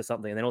attached to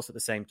something. And then also at the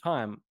same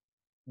time,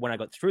 when I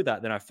got through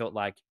that, then I felt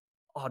like,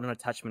 oh,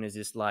 non-attachment is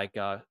this like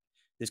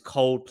this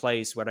cold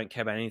place where I don't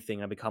care about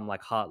anything. I become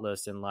like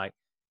heartless and like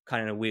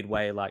kind of in a weird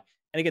way, like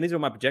and again, these are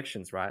my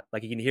projections, right?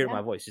 Like you can hear it in Yeah.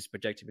 my voice, just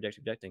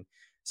projecting.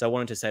 So I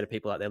wanted to say to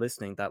people out there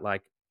listening that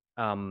like,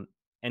 and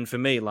for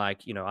me,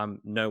 like, you know,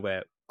 I'm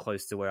nowhere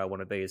close to where I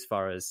want to be as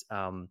far as,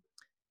 no,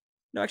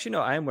 actually,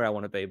 no, I am where I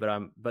want to be, but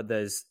I'm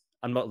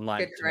not in line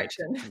Good to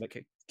correction.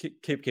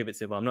 keep it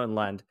simple. I'm not in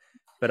line,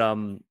 but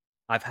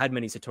I've had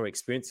many Satori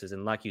experiences,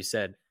 and like you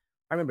said,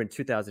 I remember in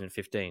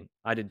 2015,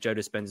 I did Joe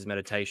Dispenza's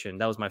meditation.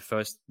 That was my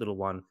first little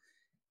one, and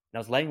I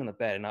was laying on the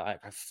bed, and I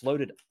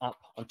floated up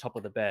on top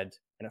of the bed,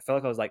 and it felt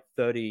like I was like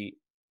 30,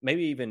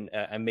 maybe even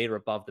a meter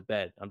above the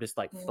bed. I'm just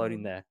like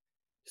floating there,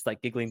 just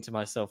like giggling to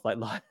myself, like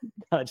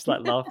just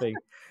like laughing,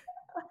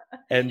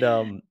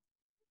 and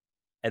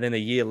and then a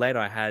year later,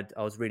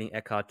 I was reading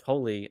Eckhart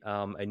Tolle,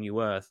 A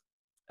New Earth,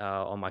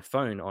 on my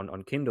phone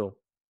on Kindle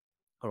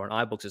or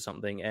on iBooks or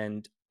something,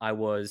 and I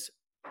was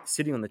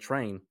sitting on the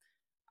train.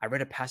 I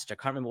read a passage. I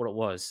can't remember what it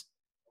was,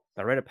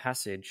 but I read a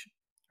passage.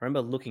 I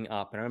remember looking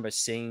up and I remember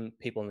seeing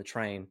people on the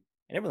train,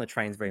 and everyone on the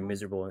train is very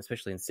miserable, and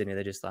especially in Sydney,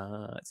 they're just like,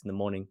 it's in the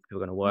morning, people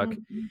are going to work.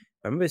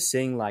 I remember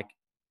seeing like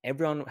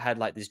everyone had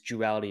like this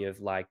duality of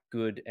like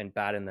good and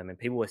bad in them, and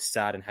people were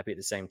sad and happy at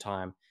the same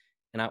time.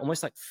 And I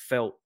almost like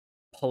felt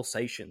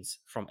pulsations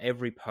from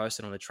every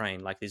person on the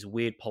train, like this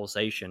weird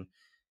pulsation.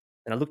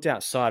 And I looked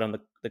outside on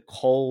the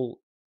coal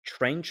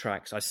train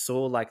tracks. I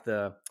saw like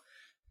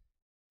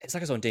it's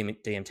like I was on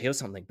DMT or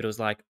something, but it was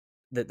like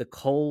the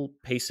coal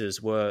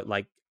pieces were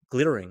like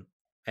glittering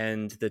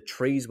and the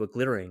trees were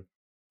glittering.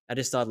 I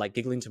just started like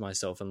giggling to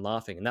myself and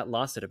laughing, and that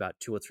lasted about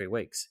 2 or 3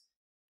 weeks.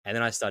 And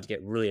then I started to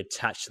get really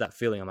attached to that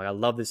feeling. I'm like, I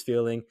love this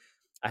feeling.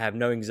 I have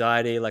no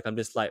anxiety. Like I'm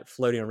just like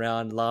floating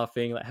around,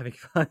 laughing, like having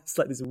fun. It's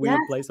like this Yeah. weird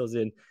place I was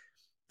in.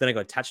 Then I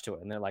got attached to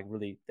it, and then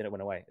it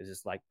went away. It was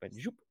just like,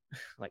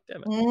 like,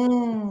 damn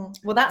it.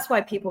 Well, that's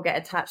why people get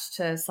attached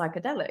to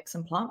psychedelics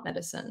and plant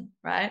medicine,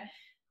 right?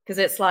 Because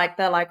it's like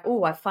they're like,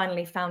 oh, I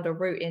finally found a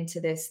route into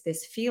this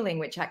feeling,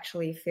 which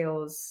actually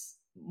feels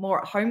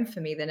more at home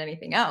for me than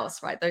anything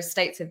else, right? Those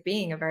states of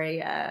being are very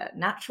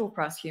natural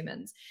for us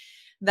humans.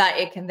 That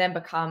it can then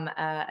become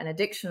an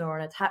addiction or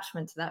an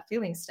attachment to that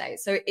feeling state.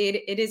 So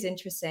it is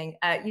interesting.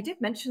 You did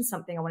mention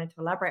something I wanted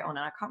to elaborate on, and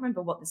I can't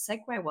remember what the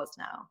segue was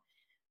now.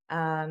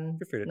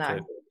 Feel free to No.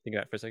 think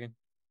about it for a second.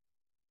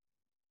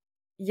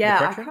 The Yeah, I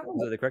correction? can't Was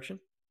remember. it the correction?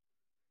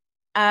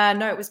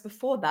 No, it was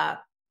before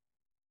that.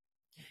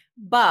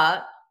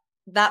 But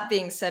that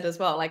being said as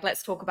well, like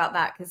let's talk about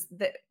that, because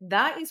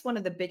that is one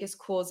of the biggest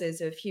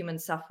causes of human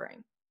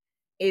suffering,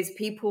 is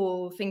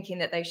people thinking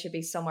that they should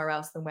be somewhere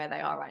else than where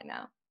they are right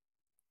now.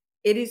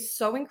 It is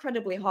so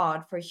incredibly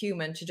hard for a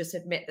human to just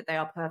admit that they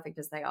are perfect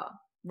as they are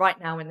right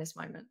now in this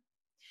moment.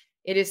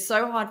 It is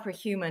so hard for a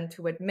human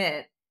to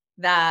admit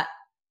that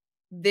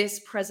this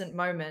present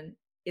moment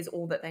is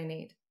all that they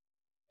need.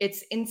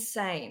 It's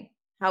insane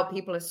how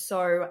people are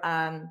so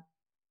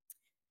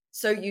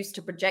used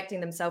to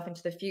projecting themselves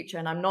into the future.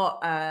 And I'm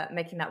not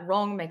making that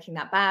wrong, making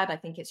that bad. I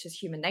think it's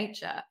just human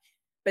nature.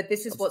 But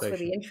this is what's really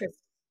Observation. interesting.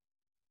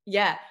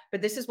 Yeah,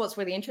 but this is what's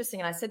really interesting.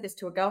 And I said this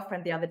to a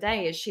girlfriend the other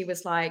day, is she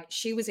was like,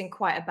 she was in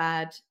quite a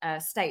bad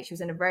state. She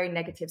was in a very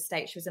negative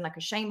state. She was in like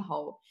a shame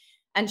hole.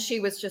 And she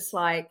was just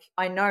like,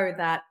 I know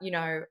that, you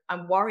know,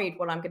 I'm worried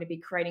what I'm going to be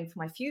creating for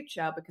my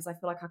future because I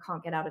feel like I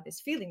can't get out of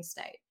this feeling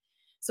state.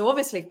 So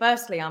obviously,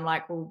 firstly, I'm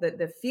like, well,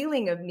 the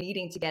feeling of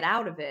needing to get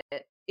out of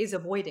it is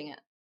avoiding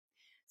it.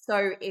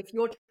 So if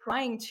you're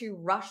trying to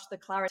rush the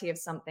clarity of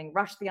something,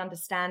 rush the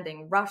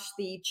understanding, rush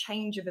the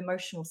change of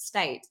emotional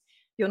state,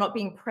 you're not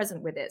being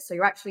present with it. So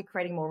you're actually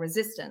creating more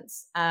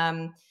resistance.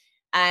 And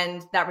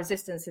that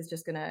resistance is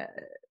just going to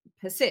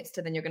persist.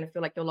 And then you're going to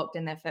feel like you're locked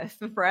in there for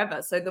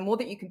forever. So the more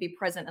that you can be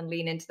present and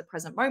lean into the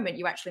present moment,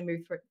 you actually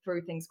move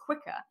through things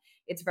quicker.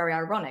 It's very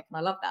ironic. And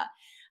I love that.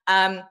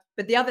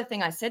 But the other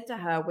thing I said to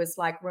her was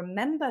like,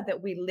 remember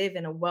that we live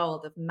in a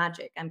world of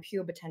magic and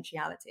pure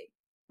potentiality,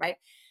 right?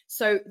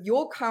 So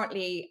you're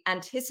currently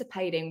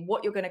anticipating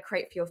what you're going to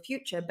create for your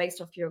future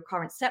based off your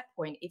current set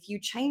point. If you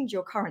change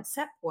your current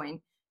set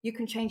point, you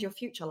can change your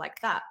future like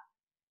that.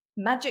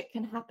 Magic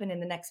can happen in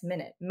the next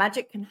minute.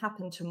 Magic can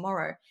happen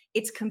tomorrow.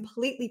 It's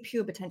completely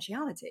pure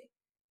potentiality.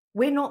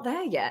 We're not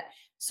there yet.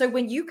 So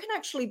when you can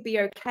actually be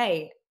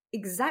okay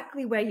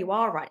exactly where you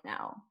are right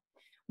now,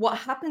 what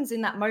happens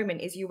in that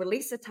moment is you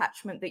release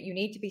attachment that you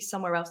need to be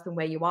somewhere else than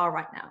where you are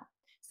right now.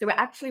 So it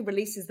actually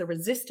releases the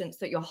resistance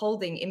that you're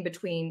holding in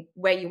between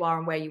where you are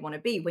and where you want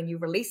to be. When you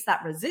release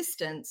that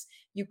resistance,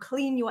 you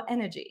clean your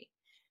energy.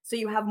 So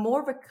you have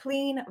more of a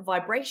clean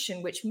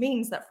vibration, which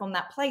means that from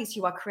that place,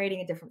 you are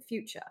creating a different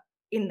future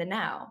in the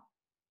now.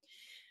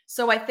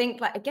 So I think,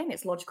 like, again,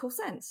 it's logical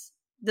sense.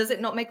 Does it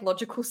not make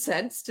logical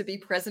sense to be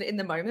present in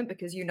the moment,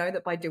 because you know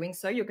that by doing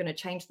so, you're going to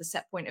change the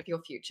set point of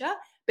your future?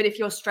 But if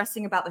you're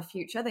stressing about the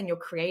future, then you're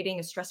creating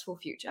a stressful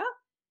future.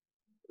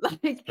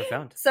 Like,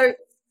 Profound. so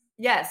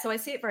yeah, so I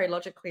see it very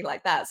logically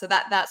like that. So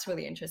that's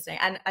really interesting.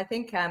 And I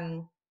think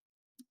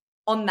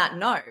on that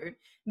note,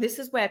 this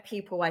is where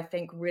people, I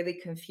think, really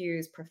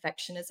confuse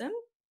perfectionism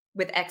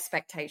with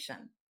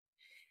expectation.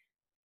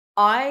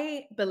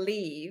 I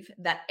believe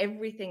that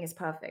everything is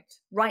perfect.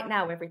 Right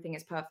now, everything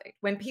is perfect.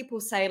 When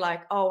people say,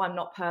 like, oh, I'm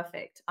not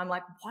perfect, I'm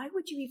like, why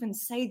would you even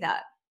say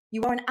that?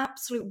 You are an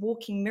absolute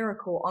walking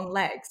miracle on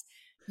legs.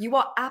 You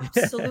are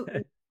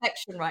absolutely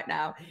perfection right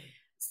now.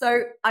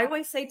 So I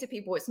always say to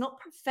people, it's not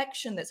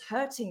perfection that's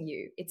hurting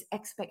you, it's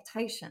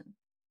expectation.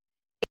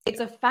 It's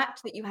a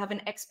fact that you have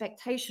an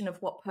expectation of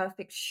what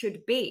perfect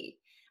should be,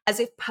 as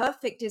if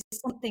perfect is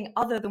something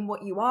other than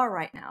what you are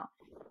right now.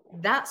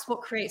 That's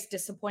what creates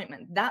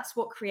disappointment. That's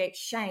what creates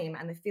shame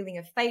and the feeling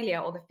of failure,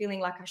 or the feeling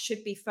like I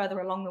should be further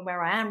along than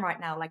where I am right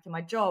now, like in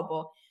my job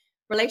or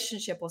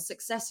relationship or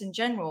success in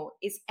general.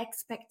 Is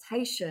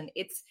expectation.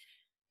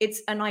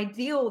 It's an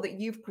ideal that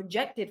you've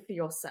projected for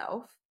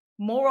yourself,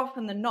 more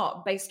often than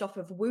not based off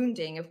of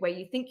wounding of where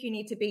you think you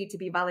need to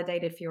be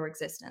validated for your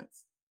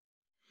existence.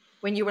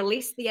 When you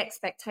release the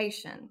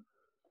expectation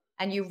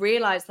and you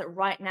realize that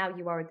right now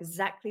you are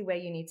exactly where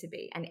you need to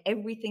be and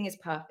everything is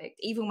perfect,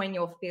 even when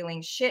you're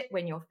feeling shit,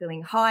 when you're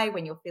feeling high,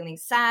 when you're feeling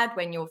sad,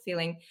 when you're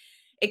feeling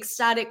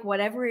ecstatic,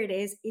 whatever it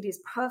is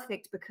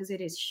perfect because it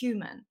is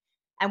human.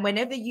 And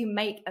whenever you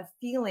make a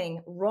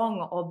feeling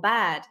wrong or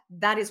bad,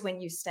 that is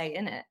when you stay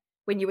in it.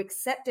 When you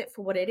accept it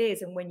for what it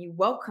is, and when you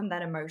welcome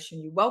that emotion,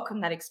 you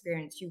welcome that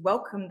experience, you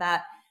welcome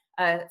that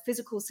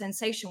physical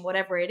sensation,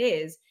 whatever it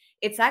is,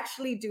 it's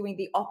actually doing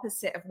the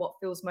opposite of what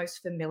feels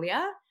most familiar,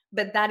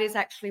 but that is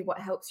actually what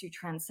helps you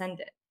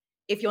transcend it.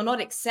 If you're not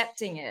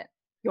accepting it,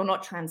 you're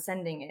not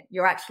transcending it.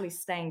 You're actually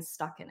staying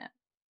stuck in it.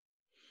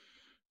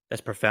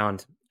 That's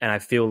profound. And I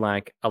feel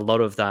like a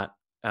lot of that,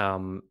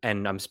 and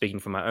I'm speaking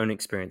from my own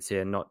experience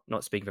here, not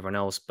speaking for everyone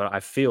else, but I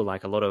feel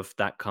like a lot of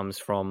that comes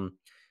from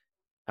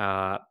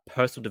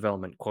personal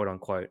development, quote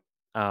unquote,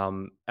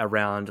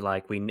 around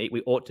like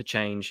we ought to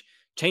change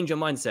your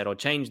mindset, or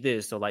change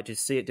this, or like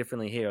just see it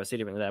differently here or see it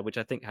differently there, which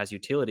I think has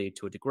utility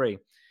to a degree.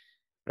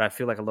 But I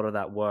feel like a lot of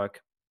that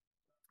work,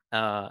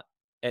 uh,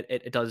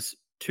 it does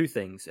two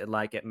things.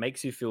 It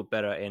makes you feel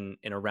better in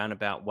a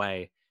roundabout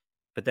way,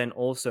 but then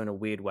also in a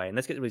weird way. And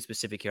let's get really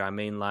specific here. I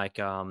mean, like,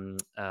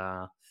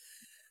 so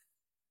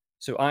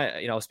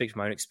I'll speak from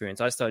my own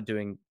experience. I started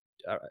doing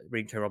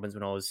reading Tony Robbins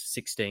when I was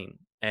 16,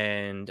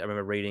 and I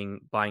remember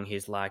buying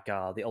his like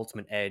the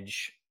Ultimate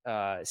Edge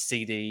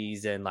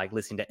CDs, and like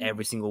listening to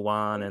every single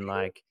one, and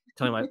like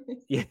telling my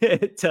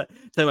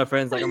telling my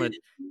friends like I'm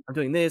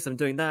doing this, I'm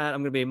doing that,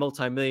 I'm gonna be a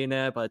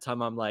multi-millionaire by the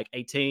time I'm like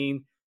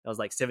 18. I was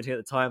like 17 at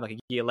the time, like a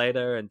year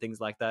later, and things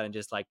like that, and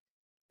just like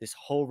this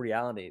whole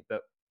reality.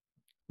 But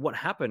what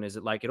happened is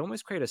it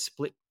almost created a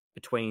split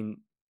between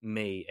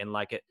me and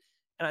like it.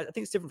 And I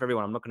think it's different for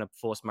everyone. I'm not going to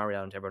force my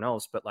reality onto everyone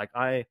else, but like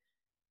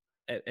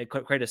it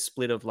created a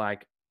split of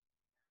like,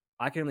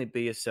 I can only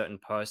be a certain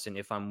person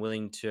if I'm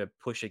willing to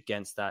push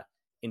against that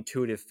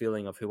intuitive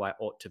feeling of who I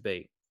ought to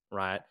be.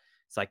 Right.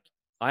 It's like,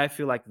 I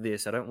feel like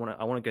this, I want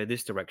to go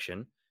this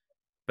direction,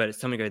 but it's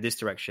time to go this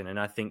direction. And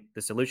I think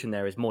the solution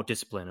there is more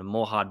discipline and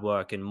more hard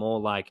work and more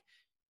like,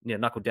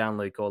 knuckle down,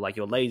 Luke, or like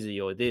you're lazy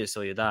or this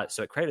or you're that.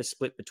 So it created a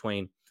split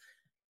between,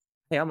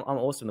 hey, I'm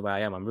awesome the way I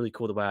am. I'm really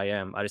cool the way I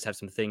am. I just have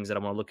some things that I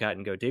want to look at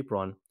and go deeper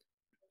on.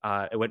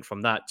 It went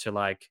from that to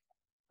like,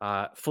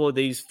 follow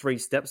these 3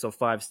 steps or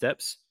 5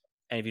 steps,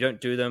 and if you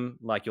don't do them,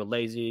 like you're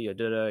lazy,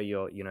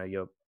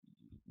 you're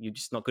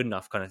just not good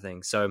enough, kind of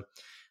thing. So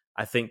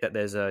I think that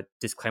there's a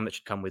disclaimer that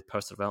should come with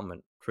personal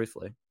development,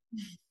 truthfully.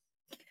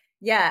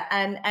 Yeah,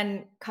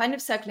 and kind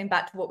of circling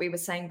back to what we were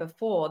saying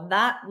before,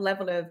 that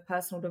level of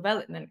personal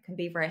development can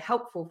be very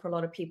helpful for a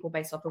lot of people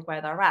based off of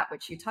where they're at,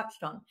 which you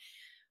touched on.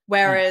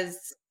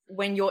 Whereas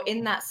when you're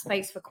in that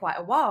space for quite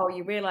a while,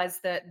 you realize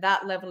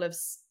that level of,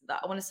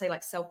 I want to say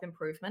like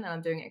self-improvement, and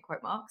I'm doing it in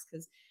quote marks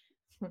because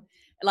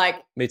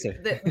like Me too.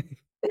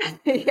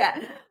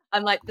 yeah,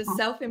 I'm like the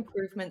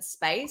self-improvement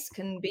space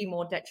can be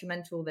more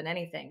detrimental than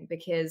anything,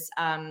 because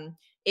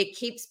it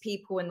keeps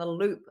people in the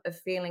loop of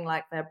feeling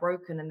like they're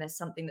broken and there's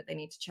something that they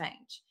need to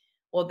change,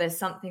 or there's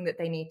something that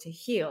they need to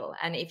heal.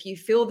 And if you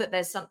feel that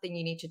there's something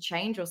you need to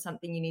change or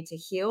something you need to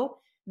heal,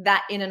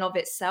 that in and of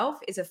itself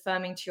is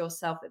affirming to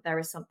yourself that there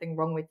is something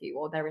wrong with you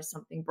or there is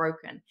something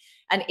broken.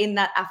 And in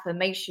that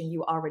affirmation,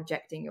 you are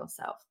rejecting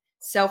yourself.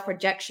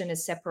 Self-rejection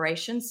is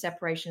separation.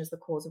 Separation is the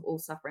cause of all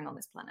suffering on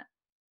this planet.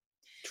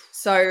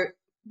 So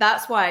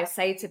that's why I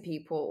say to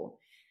people,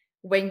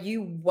 when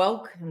you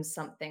welcome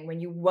something,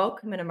 when you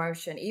welcome an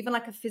emotion, even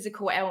like a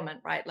physical ailment,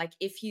 right? Like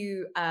if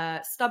you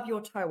stub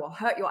your toe or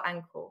hurt your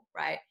ankle,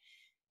 right?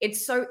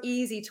 It's so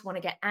easy to want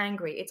to get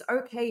angry. It's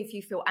okay if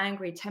you feel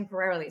angry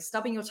temporarily.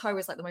 Stubbing your toe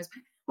is like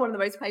one of the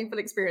most painful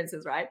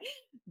experiences, right?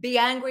 Be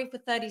angry for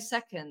 30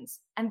 seconds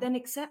and then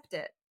accept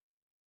it.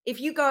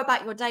 If you go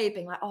about your day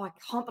being like, oh, I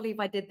can't believe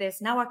I did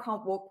this. Now I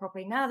can't walk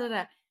properly.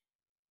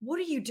 What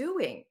are you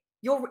doing?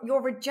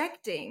 You're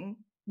rejecting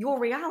your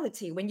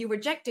reality. When you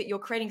reject it, you're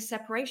creating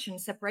separation.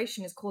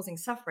 Separation is causing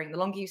suffering. The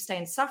longer you stay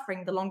in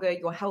suffering, the longer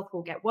your health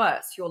will get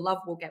worse. Your love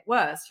will get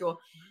worse. Do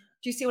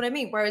you see what I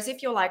mean? Whereas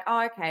if you're like,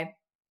 oh, okay,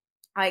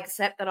 I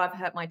accept that I've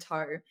hurt my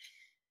toe.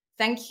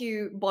 Thank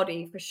you,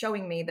 body, for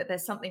showing me that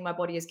there's something my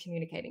body is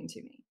communicating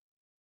to me.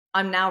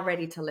 I'm now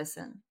ready to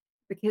listen,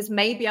 because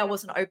maybe I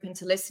wasn't open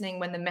to listening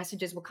when the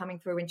messages were coming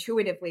through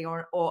intuitively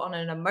or on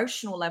an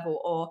emotional level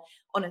or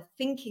on a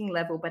thinking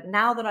level. But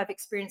now that I've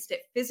experienced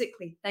it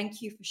physically,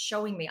 thank you for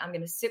showing me. I'm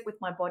going to sit with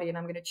my body and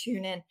I'm going to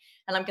tune in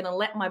and I'm going to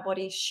let my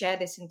body share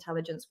this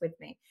intelligence with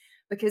me.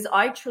 Because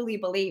I truly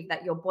believe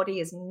that your body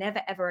is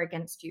never, ever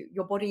against you.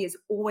 Your body is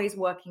always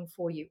working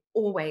for you,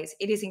 always.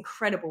 It is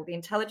incredible. The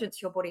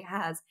intelligence your body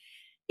has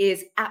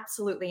is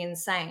absolutely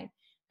insane.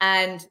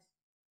 And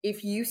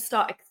if you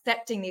start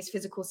accepting these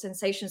physical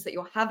sensations that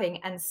you're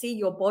having and see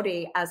your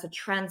body as a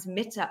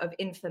transmitter of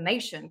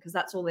information, because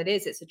that's all it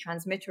is, it's a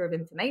transmitter of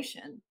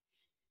information,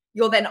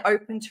 you're then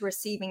open to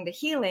receiving the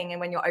healing. And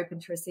when you're open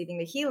to receiving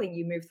the healing,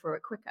 you move through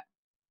it quicker.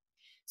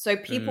 So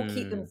people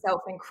keep Mm,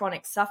 themselves in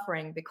chronic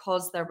suffering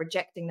because they're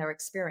rejecting their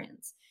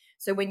experience.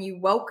 So when you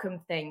welcome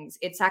things,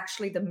 it's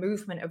actually the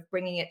movement of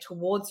bringing it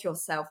towards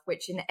yourself,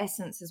 which in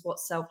essence is what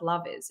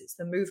self-love is. It's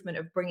the movement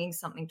of bringing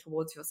something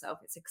towards yourself.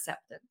 It's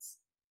acceptance.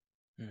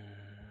 mm,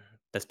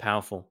 that's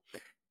powerful.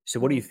 So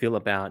what do you Mm. feel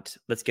about,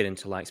 let's get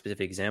into like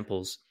specific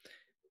examples.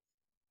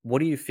 What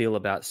do you feel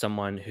about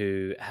someone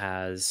who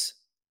has,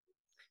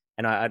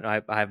 and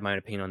I have my own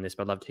opinion on this,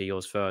 but I'd love to hear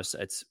yours first.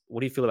 It's, what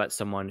do you feel about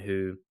someone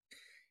who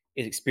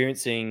is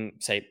experiencing,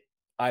 say,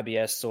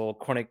 IBS or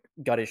chronic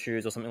gut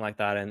issues or something like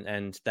that,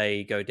 and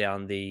they go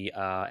down the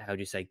how do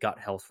you say, gut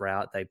health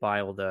route? They buy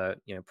all the,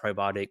 you know,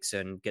 probiotics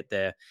and get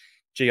their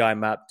GI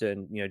mapped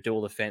and, you know, do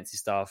all the fancy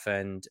stuff,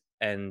 and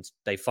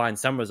they find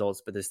some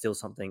results, but there's still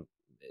something,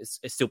 it's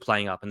still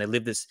playing up, and they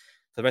live this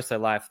for the rest of their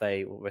life.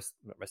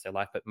 Not rest of their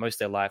life, but most of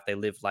their life, they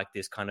live like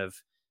this kind of,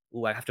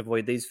 oh, I have to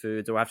avoid these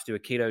foods, or I have to do a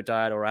keto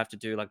diet, or I have to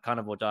do like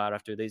carnivore diet, I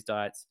have to do these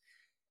diets.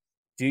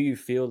 Do you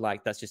feel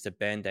like that's just a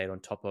band-aid on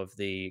top of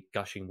the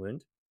gushing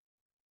wound?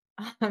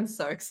 I'm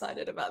so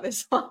excited about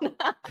this one.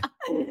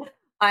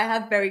 I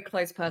have very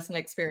close personal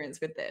experience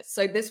with this.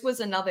 So this was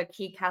another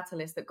key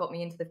catalyst that got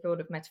me into the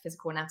field of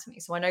metaphysical anatomy.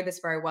 So I know this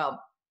very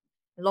well.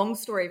 Long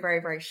story,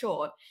 very, very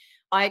short.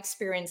 I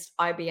experienced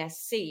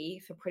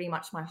IBS-C for pretty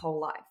much my whole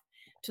life,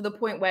 to the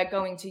point where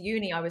going to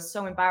uni, I was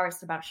so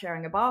embarrassed about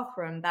sharing a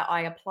bathroom that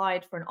I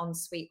applied for an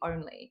ensuite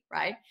only,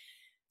 right?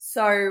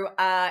 So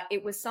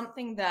it was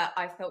something that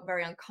I felt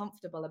very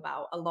uncomfortable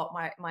about a lot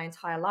my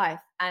entire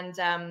life. And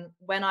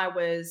when I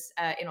was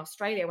in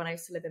Australia, when I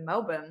used to live in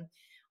Melbourne,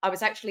 I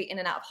was actually in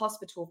and out of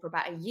hospital for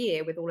about a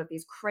year with all of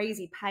these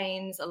crazy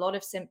pains, a lot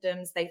of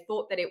symptoms. They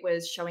thought that it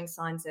was showing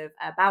signs of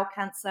bowel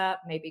cancer,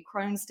 maybe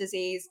Crohn's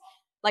disease,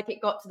 like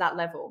it got to that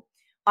level.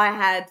 I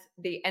had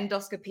the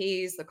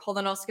endoscopies, the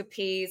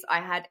colonoscopies, I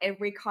had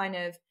every kind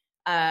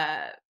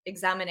of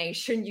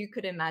examination you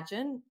could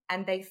imagine,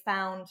 and they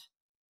found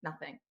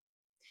nothing.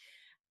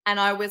 And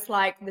I was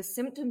like, the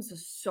symptoms are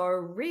so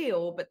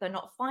real, but they're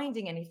not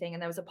finding anything.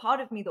 And there was a part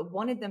of me that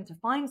wanted them to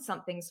find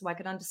something so I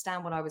could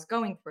understand what I was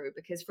going through.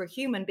 Because for a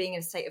human, being in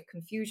a state of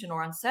confusion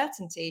or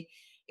uncertainty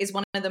is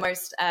one of the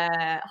most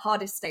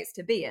hardest states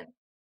to be in,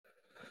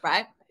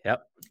 right?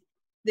 Yep.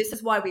 This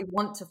is why we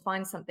want to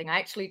find something. I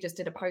actually just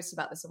did a post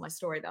about this on my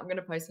story that I'm going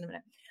to post in a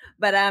minute.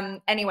 But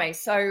anyway,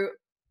 so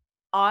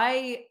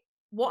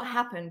what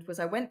happened was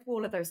I went through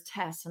all of those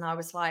tests and I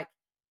was like,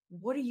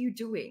 what are you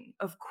doing?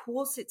 Of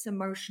course it's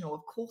emotional.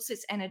 Of course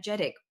it's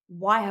energetic.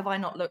 Why have I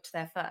not looked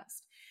there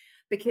first?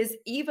 Because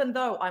even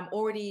though I'm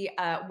already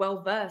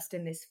well versed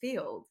in this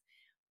field,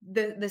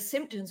 the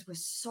symptoms were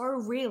so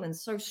real and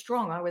so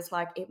strong. I was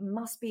like,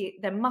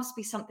 there must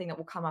be something that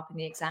will come up in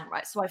the exam,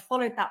 right? So I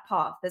followed that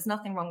path. There's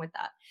nothing wrong with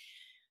that.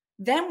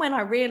 Then when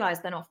I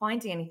realized they're not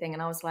finding anything,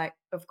 and I was like,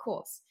 of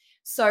course.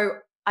 So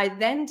I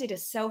then did a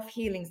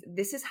self-healing.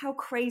 This is how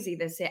crazy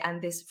this is,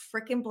 and this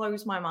freaking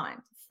blows my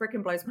mind.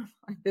 Freaking blows my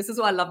mind. This is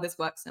why I love this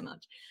work so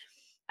much.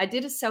 I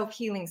did a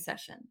self-healing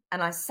session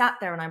and I sat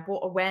there and I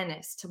brought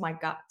awareness to my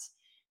gut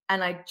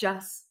and I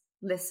just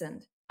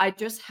listened. I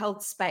just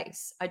held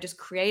space. I just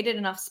created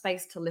enough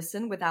space to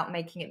listen without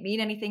making it mean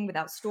anything,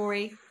 without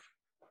story.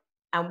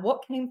 And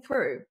what came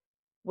through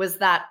was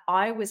that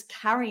I was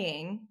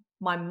carrying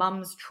my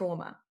mum's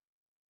trauma.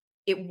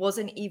 It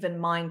wasn't even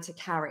mine to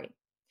carry.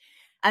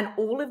 And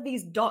all of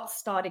these dots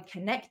started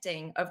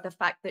connecting of the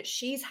fact that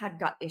she's had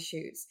gut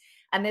issues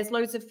and there's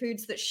loads of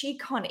foods that she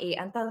can't eat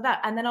and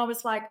that. And then I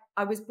was like,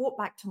 I was brought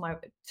back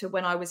to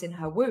when I was in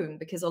her womb,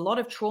 because a lot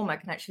of trauma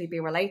can actually be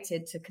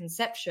related to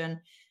conception,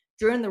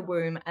 during the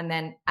womb, and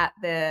then at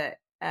the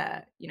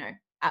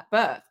at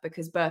birth,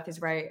 because birth is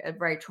a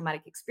very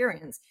traumatic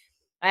experience.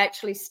 I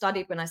actually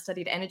studied, when I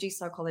studied energy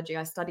psychology,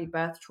 I studied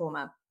birth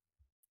trauma.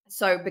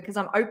 So because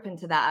I'm open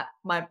to that,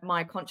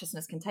 my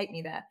consciousness can take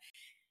me there.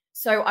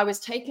 So I was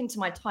taken to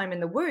my time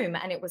in the womb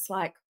and it was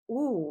like,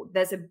 ooh,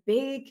 there's a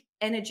big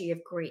energy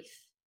of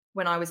grief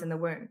when I was in the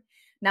womb.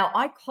 Now,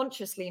 I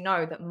consciously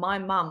know that my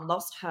mum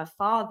lost her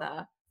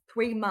father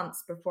 3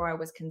 months before I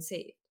was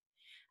conceived.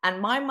 And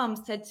my mum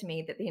said to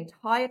me that the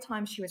entire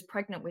time she was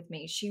pregnant with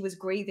me, she was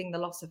grieving the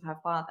loss of her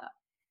father.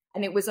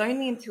 And it was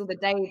only until the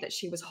day that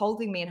she was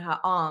holding me in her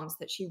arms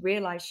that she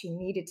realized she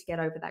needed to get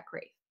over that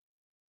grief.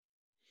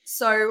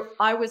 So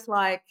I was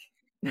like,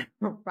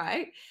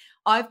 right?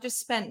 I've just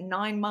spent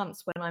 9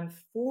 months when I'm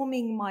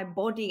forming my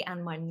body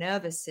and my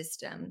nervous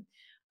system,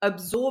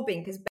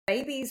 absorbing, because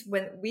babies,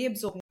 when we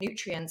absorb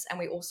nutrients and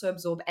we also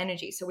absorb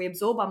energy. So we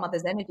absorb our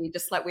mother's energy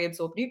just like we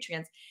absorb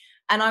nutrients.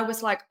 And I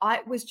was like,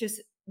 I was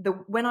just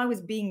when I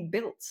was being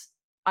built,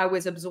 I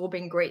was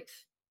absorbing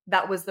grief.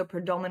 That was the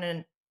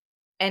predominant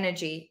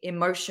energy,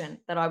 emotion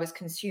that I was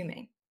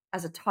consuming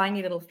as a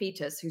tiny little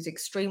fetus who's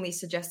extremely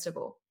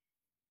suggestible.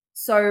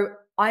 So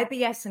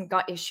IBS and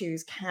gut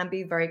issues can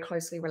be very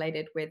closely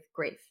related with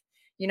grief.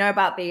 You know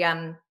about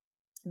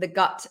the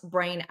gut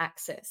brain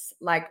axis.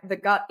 Like the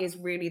gut is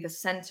really the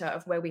center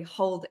of where we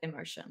hold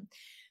emotion.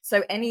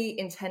 So any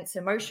intense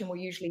emotion will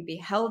usually be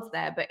held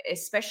there, but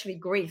especially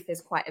grief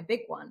is quite a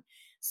big one.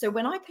 So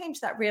when I came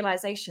to that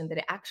realization that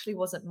it actually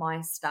wasn't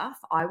my stuff,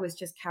 I was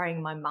just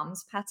carrying my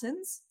mum's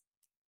patterns,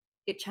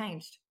 it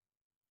changed.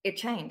 It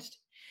changed.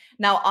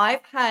 Now,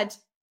 I've had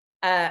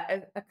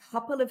a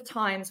couple of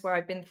times where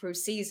I've been through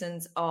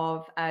seasons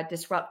of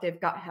disruptive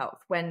gut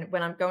health when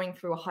I'm going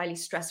through a highly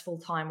stressful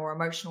time or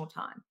emotional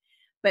time.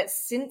 But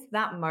since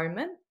that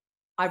moment,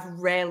 I've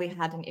rarely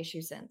had an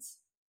issue since.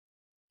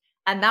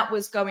 And that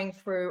was going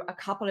through a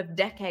couple of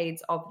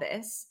decades of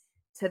this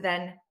to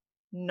then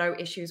no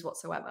issues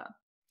whatsoever.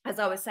 As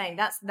I was saying,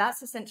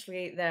 that's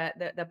essentially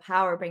the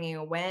power of bringing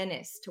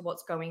awareness to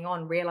what's going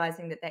on,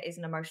 realizing that there is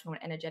an emotional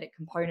and energetic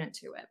component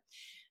to it.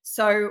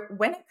 So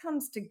when it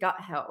comes to gut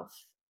health,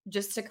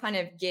 just to kind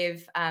of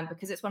give,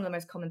 because it's one of the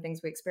most common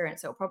things we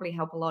experience, so it'll probably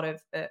help a lot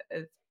of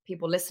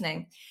people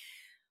listening.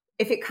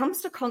 If it comes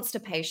to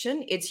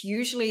constipation, it's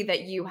usually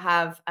that you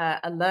have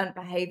a learned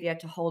behavior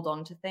to hold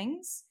on to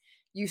things.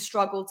 You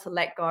struggle to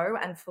let go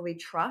and fully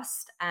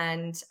trust,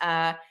 and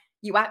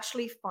you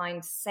actually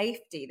find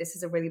safety. This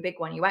is a really big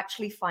one. You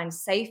actually find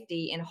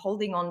safety in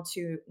holding on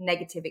to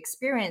negative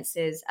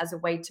experiences as a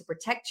way to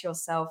protect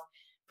yourself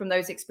from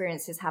those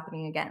experiences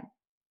happening again.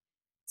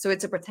 So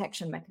it's a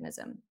protection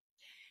mechanism.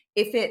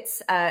 If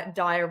it's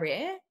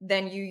diarrhea,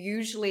 then you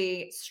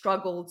usually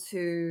struggle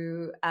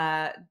to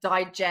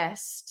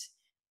digest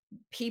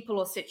people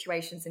or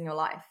situations in your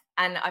life.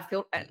 And I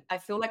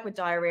feel like with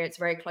diarrhea, it's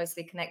very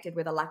closely connected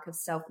with a lack of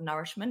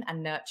self-nourishment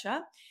and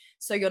nurture.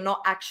 So you're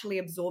not actually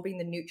absorbing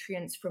the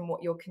nutrients from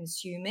what you're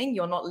consuming.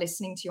 You're not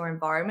listening to your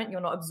environment. You're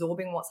not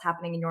absorbing what's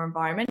happening in your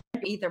environment.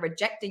 You're either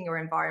rejecting your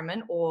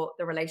environment or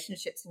the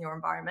relationships in your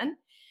environment,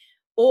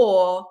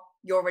 or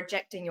you're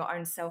rejecting your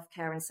own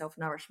self-care and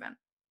self-nourishment.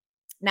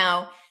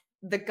 Now,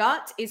 the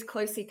gut is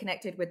closely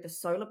connected with the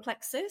solar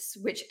plexus,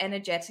 which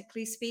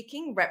energetically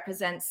speaking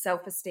represents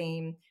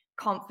self-esteem,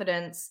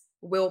 confidence,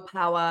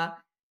 willpower,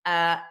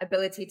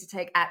 ability to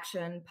take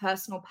action,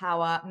 personal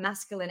power,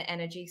 masculine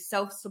energy,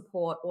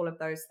 self-support, all of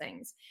those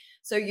things.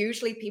 So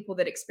usually people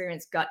that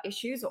experience gut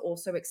issues are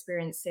also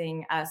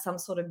experiencing some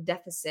sort of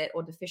deficit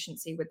or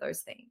deficiency with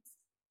those things.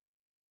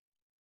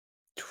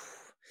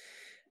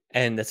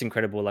 And that's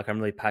incredible. Like, I'm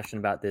really passionate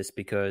about this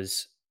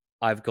because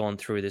I've gone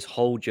through this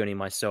whole journey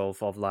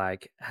myself of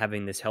like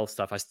having this health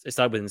stuff. It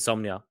started with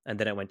insomnia and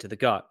then it went to the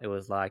gut. It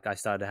was like I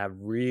started to have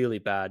really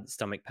bad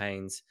stomach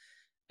pains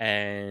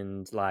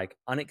and like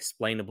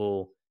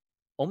unexplainable,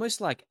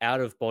 almost like out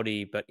of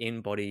body, but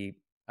in body.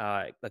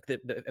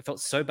 It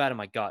felt so bad in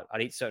my gut.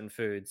 I'd eat certain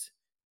foods.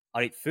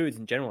 I'd eat foods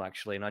in general,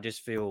 actually, and I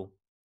just feel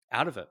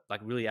out of it,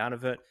 like really out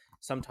of it.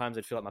 Sometimes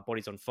I'd feel like my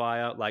body's on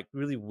fire, like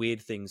really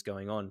weird things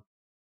going on.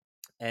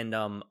 And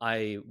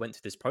I went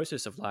through this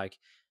process of like,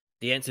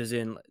 the answer's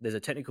in, there's a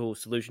technical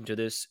solution to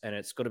this, and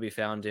it's got to be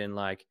found in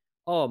like,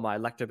 oh, my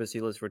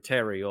Lactobacillus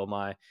reuteri or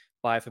my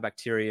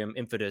Bifidobacterium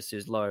infidus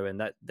is low, and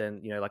that then,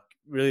 you know, like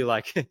really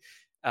like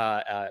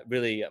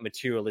really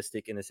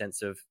materialistic in the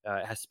sense of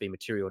it has to be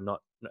material, not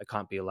it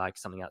can't be like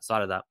something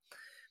outside of that.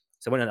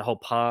 So I went on the whole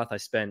path. I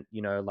spent,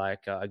 you know,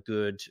 like a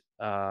good,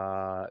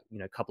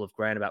 couple of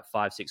grand, about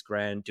 5-6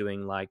 grand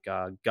doing like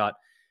gut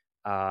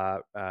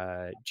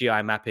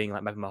GI mapping,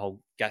 like mapping my whole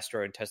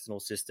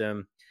gastrointestinal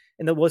system.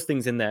 And there was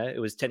things in there. It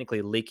was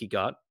technically leaky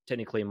gut.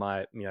 Technically,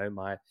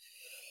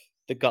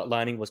 the gut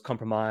lining was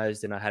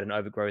compromised, and I had an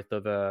overgrowth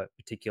of a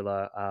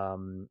particular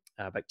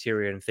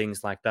bacteria and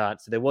things like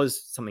that. So there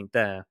was something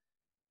there.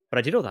 But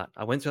I did all that.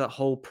 I went through that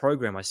whole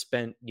program. I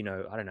spent, I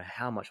don't know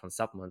how much on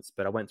supplements,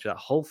 but I went through that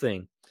whole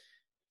thing,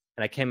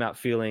 and I came out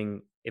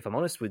feeling, if I'm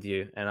honest with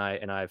you, and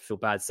I feel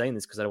bad saying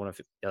this because I don't want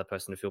the other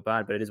person to feel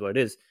bad, but it is what it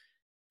is.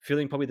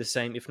 Feeling probably the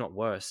same, if not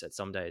worse, at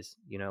some days.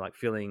 Like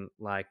feeling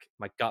like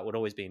my gut would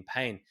always be in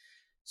pain.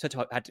 So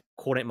I had to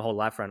coordinate my whole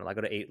life around it. Like,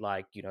 I got to eat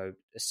like, a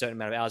certain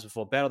amount of hours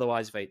before bed.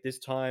 Otherwise, if I eat this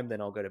time, then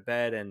I'll go to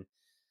bed. And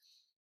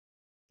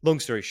long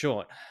story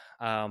short,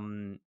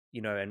 and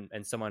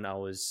someone I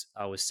was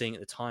seeing at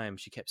the time,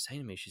 she kept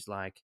saying to me, she's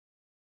like,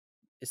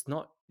 it's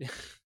not,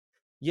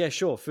 yeah,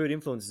 sure, food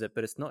influences it,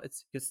 but it's not,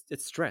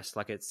 it's stress.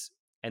 Like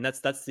and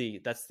that's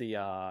the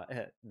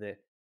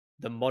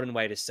modern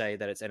way to say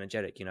that it's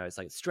energetic. It's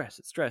like, it's stress.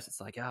 It's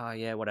like,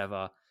 yeah,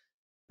 whatever.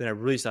 Then I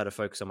really started to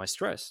focus on my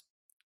stress.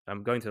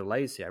 I'm going to the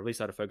layers here. I really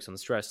started to focus on the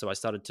stress. So I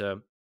started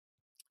to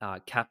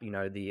cap,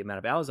 the amount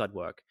of hours I'd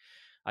work.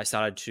 I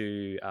started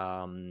to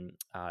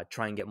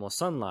try and get more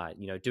sunlight,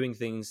 doing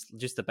things,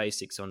 just the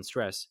basics on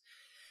stress.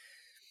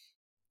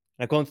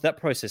 And I've gone through that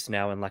process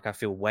now, and like I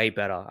feel way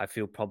better. I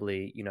feel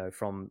probably,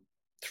 from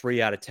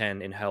 3 out of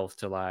 10 in health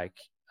to like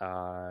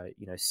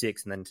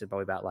 6, and then to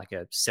probably about like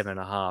a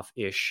 7.5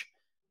 ish.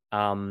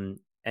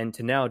 And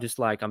to now just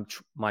like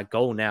my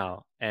goal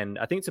now, and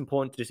I think it's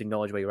important to just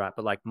acknowledge where you're at.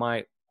 But like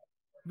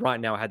right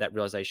now, I had that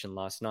realization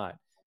last night,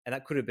 and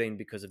that could have been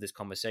because of this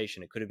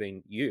conversation. It could have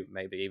been you,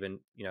 maybe even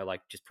like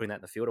just putting that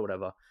in the field or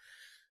whatever.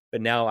 But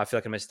now I feel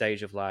like I'm at a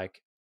stage of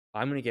like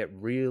I'm going to get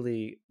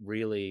really,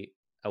 really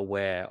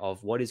aware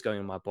of what is going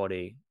on in my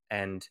body.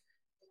 And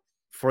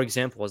for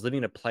example, I was living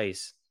in a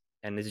place,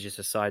 and this is just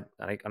a side.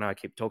 I know I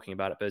keep talking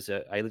about it,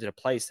 but I lived in a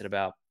place that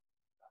about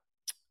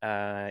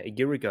a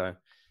year ago,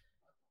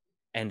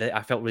 and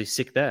I felt really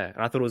sick there.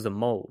 And I thought it was the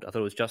mold. I thought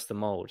it was just the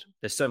mold.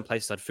 There's certain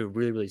places I'd feel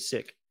really, really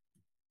sick.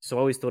 So I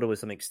always thought it was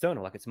something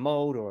external, like it's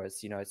mold, or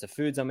it's it's the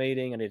foods I'm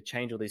eating. I need to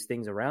change all these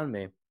things around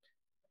me. And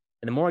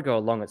the more I go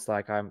along, it's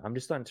like I'm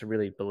just starting to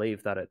really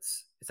believe that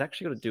it's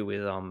actually got to do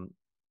with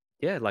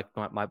like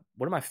my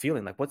what am I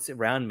feeling, like what's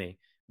around me,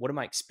 what am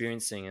I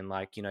experiencing, and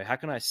like how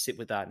can I sit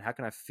with that, and how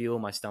can I feel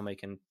my stomach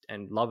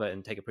and love it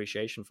and take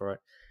appreciation for it.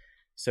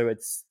 So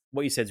it's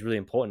what you said is really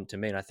important to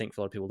me, and I think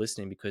for a lot of people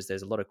listening, because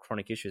there's a lot of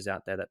chronic issues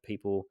out there that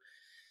people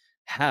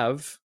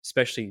have,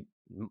 especially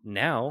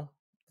now,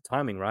 the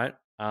timing, right?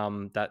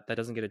 That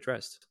doesn't get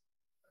addressed.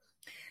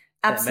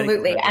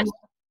 Absolutely. And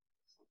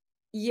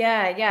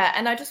yeah.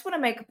 And I just want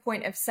to make a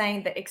point of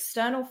saying that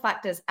external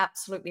factors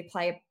absolutely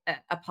play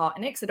a part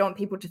in it. Because I don't want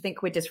people to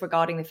think we're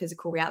disregarding the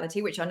physical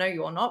reality, which I know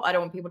you're not. I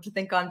don't want people to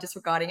think I'm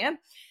disregarding it.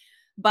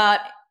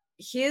 But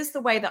here's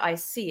the way that I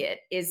see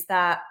it is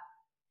that,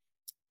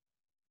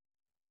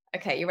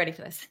 okay, you ready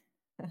for this?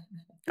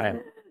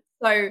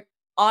 So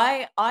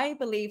I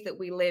believe that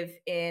we live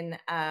in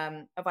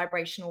a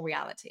vibrational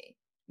reality,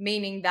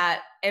 meaning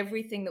that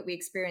everything that we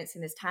experience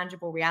in this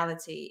tangible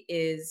reality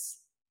is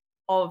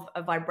of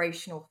a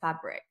vibrational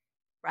fabric,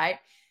 right?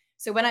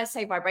 So when I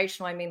say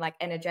vibrational, I mean like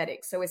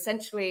energetic. So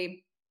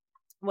essentially,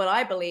 what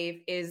I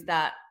believe is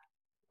that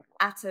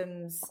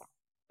atoms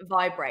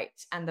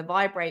vibrate, and the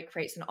vibrate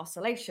creates an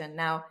oscillation.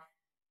 Now,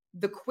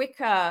 the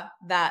quicker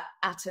that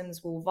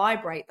atoms will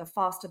vibrate, the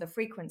faster the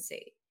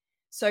frequency.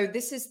 So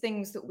this is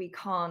things that we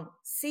can't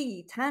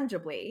see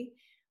tangibly,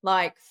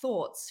 like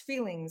thoughts,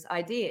 feelings,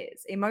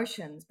 ideas,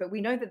 emotions, but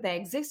we know that they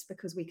exist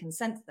because we can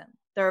sense them.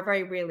 They're a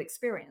very real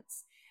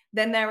experience.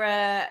 Then there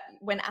are,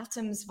 when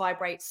atoms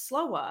vibrate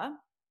slower,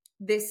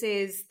 this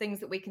is things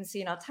that we can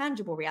see in our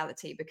tangible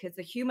reality, because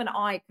the human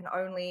eye can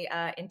only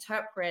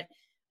interpret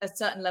a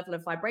certain level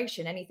of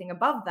vibration. Anything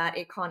above that,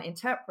 it can't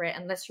interpret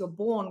unless you're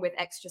born with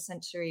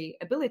extrasensory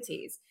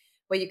abilities,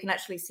 where you can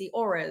actually see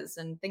auras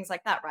and things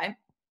like that, right?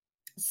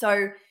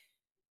 So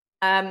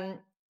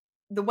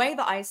the way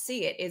that I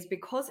see it is,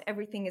 because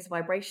everything is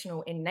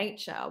vibrational in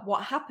nature,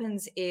 what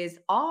happens is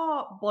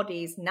our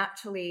bodies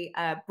naturally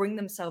bring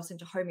themselves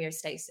into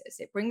homeostasis.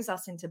 It brings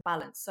us into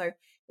balance. So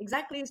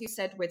exactly as you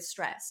said with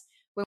stress,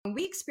 when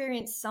we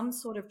experience some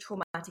sort of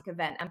traumatic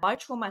event, and by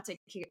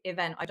traumatic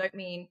event, I don't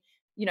mean,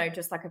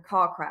 just like a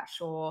car crash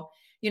or,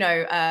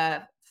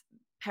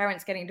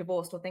 parents getting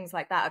divorced or things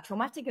like that. A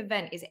traumatic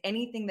event is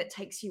anything that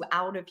takes you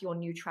out of your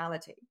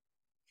neutrality.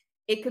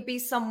 It could be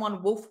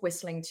someone wolf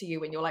whistling to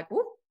you and you're like,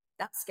 whoop,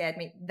 that scared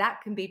me.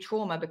 That can be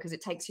trauma because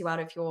it takes you out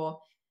of your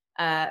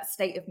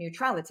state of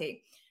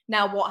neutrality.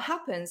 Now, what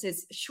happens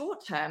is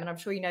short term, and I'm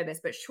sure you know this,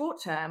 but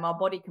short term, our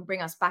body can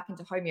bring us back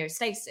into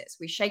homeostasis.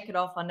 We shake it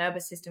off, our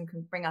nervous system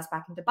can bring us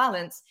back into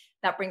balance.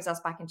 That brings us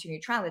back into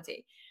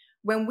neutrality.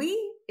 When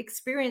we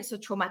experience a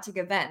traumatic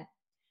event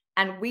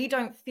and we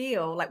don't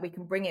feel like we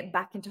can bring it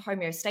back into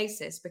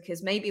homeostasis,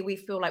 because maybe we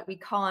feel like we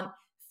can't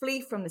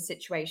flee from the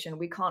situation,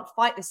 we can't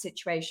fight the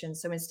situation,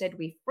 so instead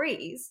we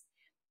freeze,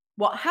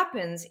 what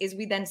happens is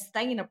we then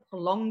stay in a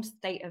prolonged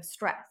state of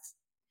stress.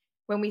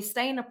 When we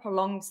stay in a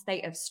prolonged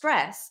state of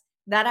stress,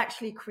 that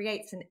actually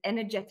creates an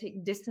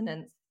energetic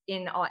dissonance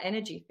in our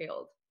energy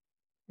field.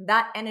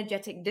 That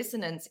energetic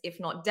dissonance, if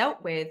not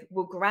dealt with,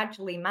 will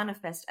gradually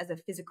manifest as a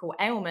physical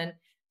ailment,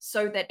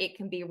 so that it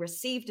can be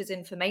received as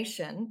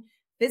information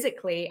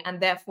physically and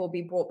therefore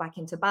be brought back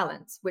into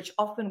balance, which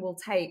often will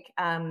take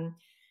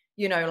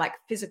like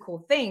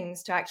physical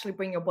things to actually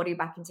bring your body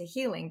back into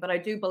healing. But I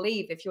do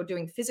believe if you're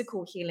doing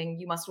physical healing,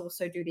 you must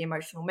also do the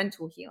emotional,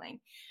 mental healing.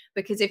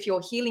 Because if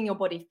you're healing your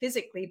body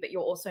physically, but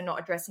you're also not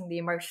addressing the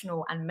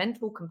emotional and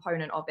mental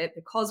component of it,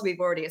 because we've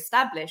already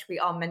established we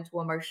are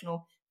mental,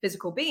 emotional,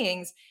 physical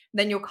beings,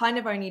 then you're kind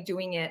of only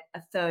doing it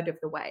a third of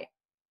the way,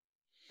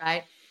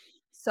 right?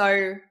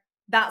 So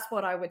that's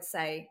what I would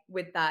say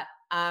with that.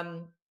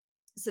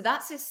 So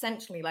that's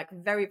essentially, like,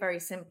 very, very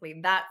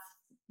simply,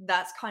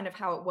 that's kind of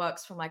how it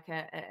works from like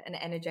an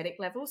energetic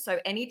level. So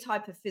any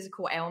type of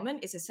physical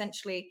ailment is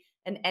essentially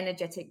an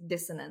energetic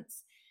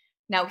dissonance.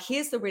 Now,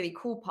 here's the really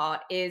cool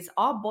part is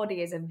our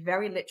body is a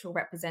very literal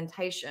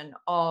representation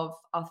of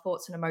our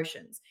thoughts and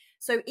emotions.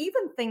 So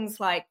even things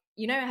like,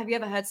 have you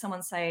ever heard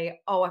someone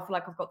say, oh, I feel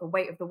like I've got the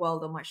weight of the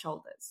world on my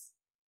shoulders?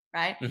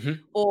 right? Hmm.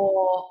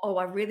 Or, oh,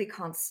 I really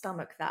can't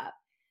stomach that.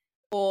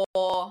 Or,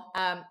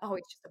 oh,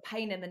 it's just a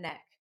pain in the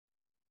neck,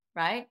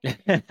 right?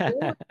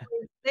 All of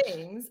those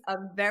things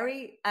are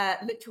very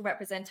literal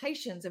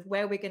representations of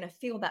where we're going to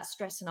feel that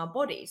stress in our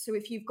body. So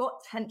if you've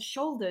got tense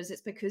shoulders,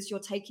 it's because you're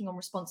taking on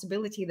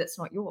responsibility that's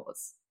not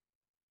yours,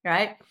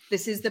 right?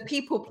 This is the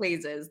people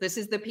pleasers. This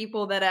is the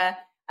people that are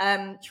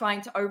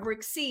trying to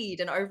overexceed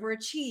and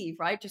overachieve,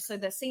 right? Just so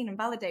they're seen and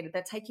validated.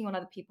 They're taking on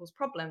other people's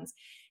problems.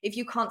 If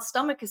you can't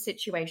stomach a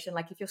situation,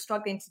 like if you're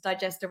struggling to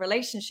digest a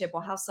relationship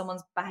or how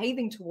someone's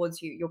behaving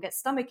towards you, you'll get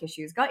stomach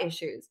issues, gut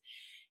issues.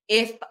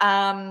 If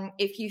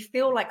you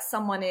feel like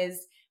someone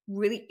is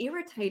really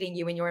irritating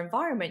you in your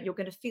environment, you're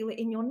going to feel it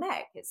in your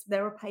neck.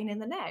 They're a pain in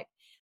the neck.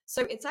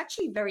 So it's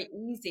actually very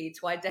easy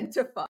to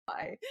identify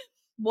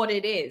what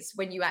it is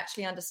when you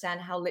actually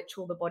understand how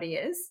literal the body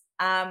is.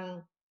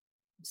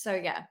 So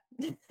yeah.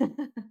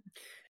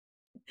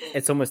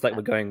 It's almost like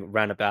we're going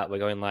roundabout. We're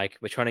going like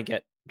we're trying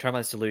to find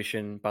a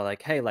solution by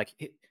like, hey, like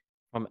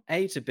from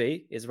A to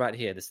B is right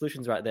here. The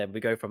solution's right there.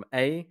 We go from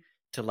A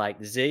to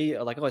like Z,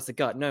 or like, oh, it's the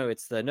gut. No,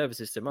 it's the nervous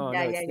system. Oh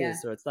Yeah, no, yeah, it's yeah.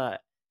 this or it's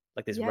that.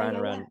 Like this Yeah, round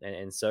yeah, yeah. around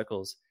in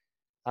circles.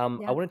 I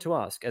Yeah. wanted to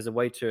ask as a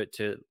way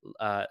to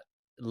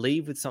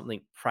leave with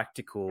something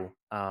practical.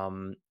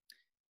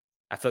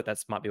 I feel like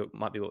that's might be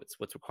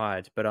what's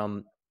required. But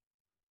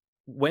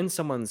when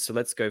someone's so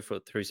let's go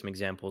through some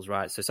examples,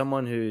 right? So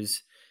someone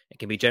who's it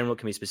can be general, it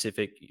can be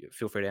specific.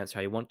 Feel free to answer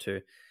how you want to.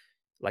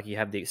 Like you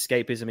have the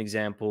escapism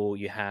example,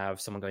 you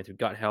have someone going through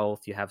gut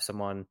health, you have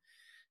someone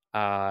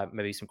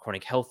maybe some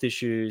chronic health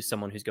issues,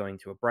 someone who's going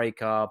through a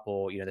breakup,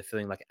 or they're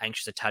feeling like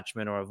anxious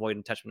attachment or avoidant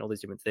attachment, all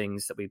these different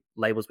things that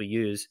we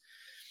use.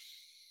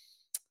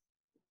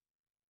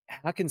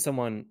 How can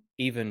someone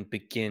even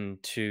begin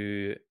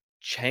to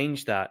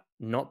change that,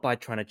 not by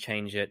trying to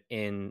change it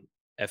in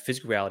a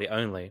physical reality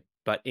only,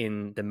 but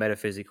in the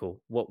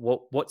metaphysical?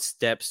 What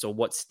steps or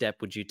what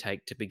step would you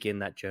take to begin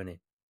that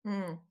journey?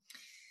 Mm.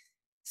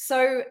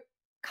 So,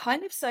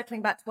 kind of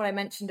circling back to what I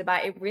mentioned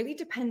about it really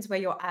depends where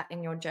you're at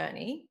in your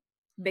journey,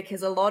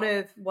 because a lot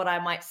of what I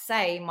might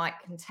say might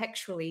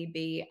contextually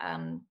be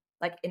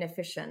like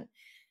inefficient.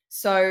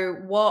 So,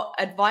 what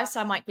advice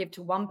I might give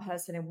to one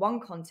person in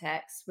one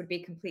context would be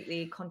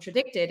completely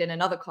contradicted in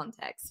another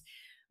context.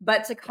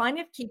 But to Yeah. kind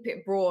of keep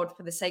it broad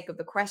for the sake of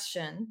the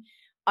question,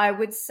 I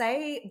would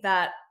say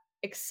that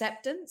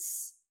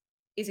acceptance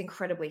is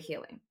incredibly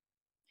healing.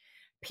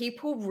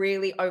 People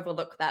really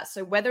overlook that.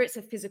 So whether it's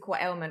a physical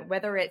ailment,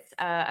 whether it's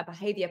a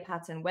behavior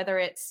pattern, whether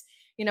it's,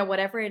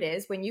 whatever it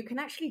is, when you can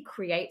actually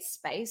create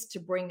space to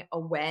bring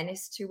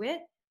awareness to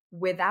it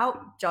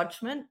without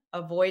judgment,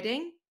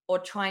 avoiding, or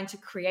trying to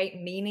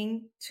create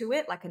meaning to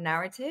it, like a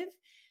narrative,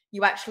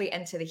 you actually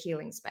enter the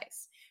healing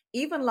space.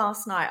 Even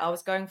last night, I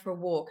was going for a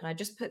walk and I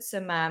just put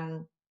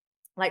some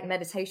like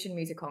meditation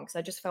music on because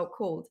I just felt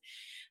called.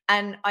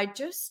 And I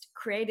just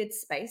created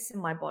space in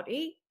my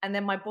body. And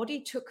then my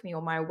body took me,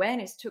 or my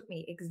awareness took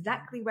me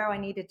exactly where I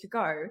needed to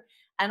go.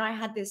 And I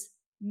had this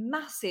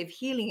massive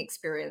healing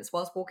experience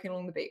whilst walking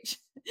along the beach,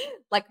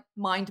 like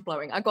mind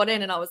blowing. I got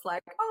in and I was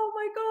like, oh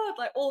my God,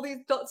 like all these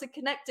dots are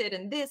connected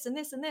and this and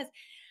this and this.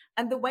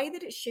 And the way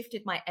that it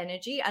shifted my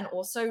energy and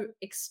also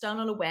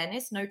external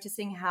awareness,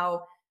 noticing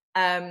how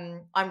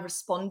I'm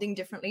responding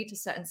differently to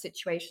certain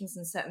situations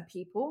and certain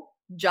people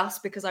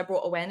just because I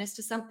brought awareness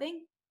to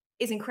something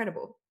is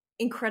incredible.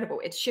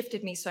 Incredible. It's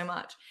shifted me so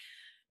much.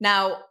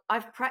 Now,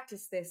 I've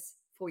practiced this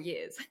for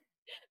years.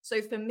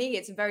 So for me,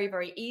 it's very,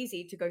 very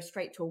easy to go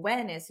straight to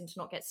awareness and to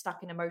not get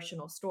stuck in emotion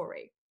or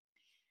story.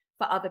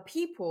 For other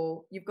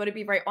people, you've got to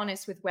be very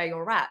honest with where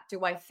you're at.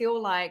 Do I feel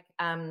like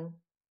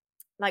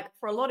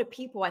for a lot of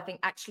people, I think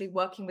actually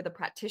working with a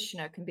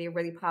practitioner can be a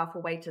really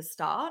powerful way to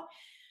start,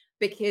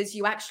 because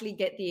you actually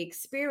get the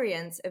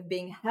experience of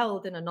being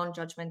held in a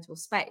non-judgmental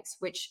space,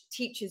 which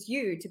teaches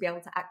you to be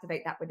able to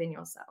activate that within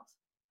yourself,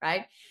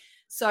 right?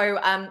 So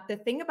the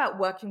thing about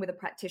working with a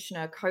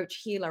practitioner,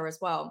 coach, healer as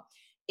well,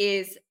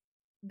 is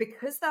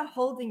because they're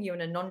holding you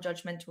in a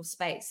non-judgmental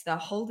space, they're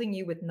holding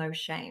you with no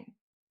shame.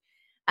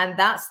 And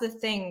that's the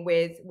thing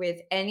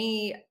with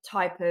any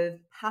type of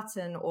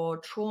pattern or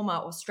trauma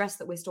or stress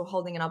that we're still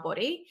holding in our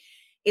body,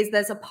 is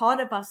there's a part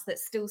of us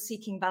that's still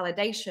seeking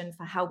validation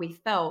for how we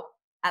felt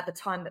at the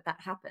time that that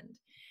happened.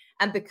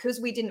 And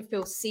because we didn't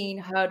feel seen,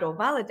 heard, or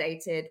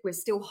validated, we're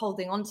still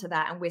holding on to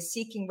that and we're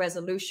seeking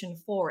resolution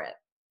for it.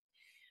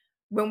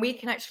 When we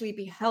can actually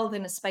be held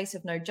in a space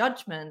of no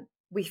judgment,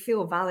 we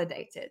feel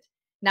validated.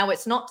 Now,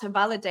 it's not to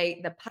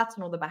validate the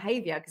pattern or the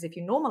behavior, because if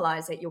you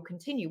normalize it, you'll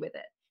continue with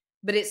it.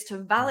 But it's to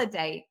Mm.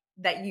 validate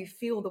that you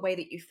feel the way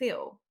that you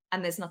feel.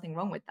 And there's nothing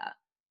wrong with that.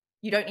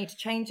 You don't need to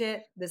change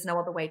it. There's no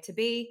other way to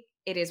be.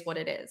 It is what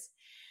it is.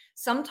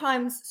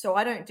 Sometimes, so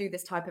I don't do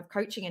this type of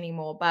coaching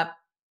anymore, but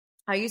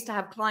I used to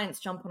have clients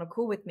jump on a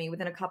call with me.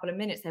 Within a couple of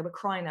minutes, they were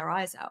crying their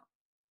eyes out.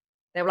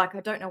 They were like,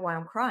 I don't know why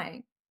I'm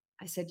crying.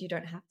 I said, you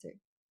don't have to.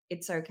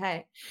 It's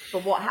okay.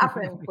 But what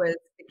happened was,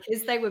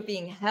 because they were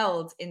being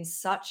held in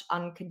such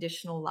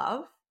unconditional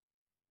love,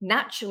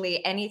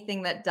 naturally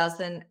anything that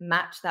doesn't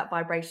match that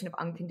vibration of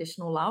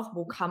unconditional love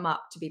will come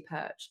up to be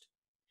purged.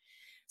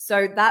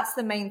 So that's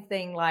the main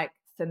thing. Like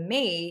for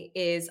me,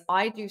 is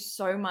I do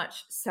so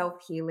much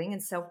self-healing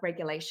and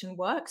self-regulation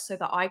work so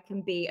that I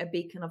can be a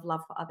beacon of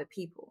love for other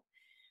people,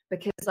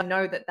 because I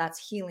know that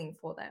that's healing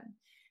for them.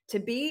 To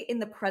be in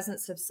the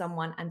presence of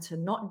someone and to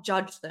not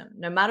judge them,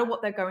 no matter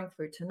what they're going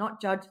through, to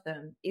not judge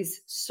them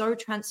is so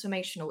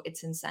transformational.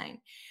 It's insane.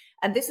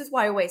 And this is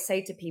why I always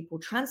say to people,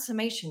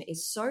 transformation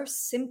is so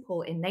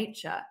simple in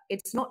nature.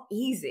 It's not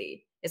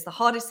easy. It's the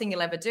hardest thing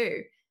you'll ever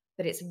do,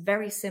 but it's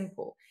very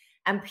simple.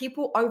 And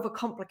people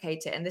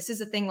overcomplicate it. And this is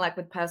the thing, like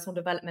with personal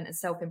development and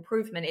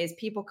self-improvement, is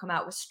people come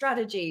out with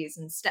strategies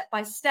and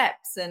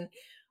step-by-steps and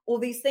all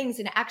these things,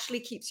 and it actually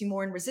keeps you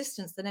more in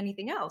resistance than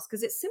anything else,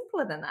 because it's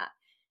simpler than that.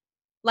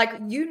 Like,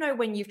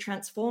 when you've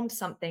transformed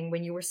something,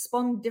 when you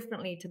respond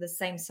differently to the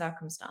same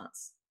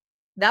circumstance,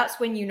 that's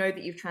when you know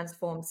that you've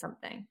transformed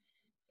something.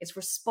 It's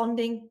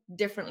responding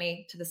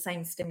differently to the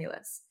same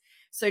stimulus.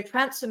 So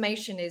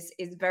transformation is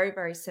very,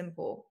 very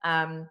simple.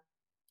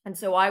 And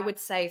so I would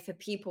say for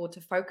people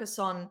to focus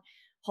on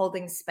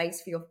holding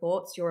space for your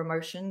thoughts, your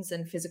emotions,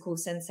 and physical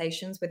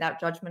sensations without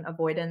judgment,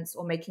 avoidance,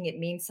 or making it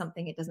mean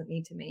something it doesn't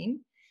need to mean.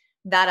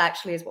 That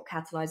actually is what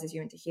catalyzes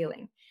you into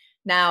healing.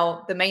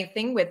 Now, the main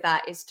thing with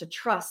that is to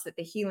trust that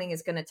the healing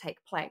is going to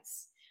take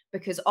place,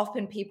 because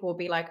often people will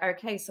be like,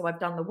 okay, so I've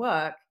done the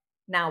work.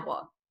 Now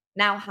what?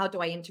 Now, how do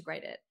I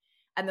integrate it?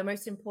 And the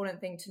most important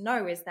thing to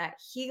know is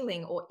that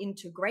healing or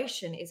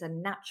integration is a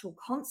natural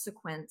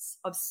consequence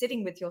of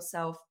sitting with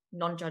yourself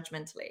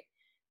non-judgmentally.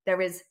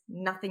 There is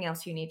nothing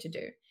else you need to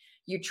do.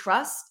 You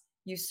trust,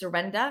 you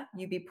surrender,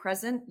 you be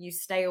present, you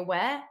stay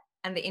aware,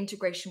 and the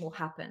integration will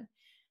happen.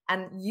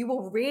 And you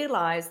will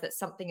realize that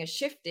something has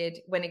shifted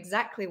when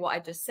exactly what I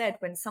just said,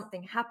 when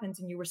something happens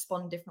and you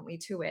respond differently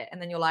to it.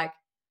 And then you're like,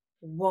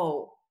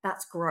 whoa,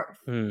 that's growth.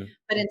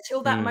 But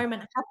until that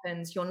moment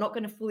happens, you're not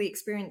going to fully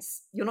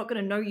experience, you're not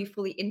going to know you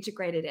fully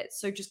integrated it.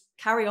 So just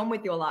carry on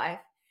with your life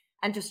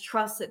and just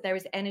trust that there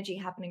is energy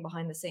happening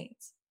behind the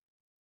scenes.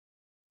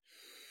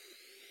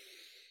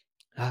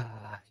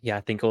 Yeah,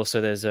 I think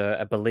also there's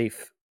a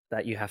belief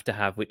that you have to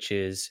have, which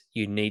is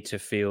you need to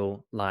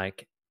feel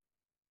like,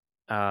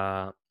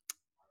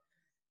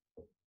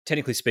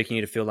 technically speaking,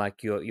 you need to feel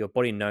like your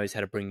body knows how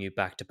to bring you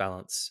back to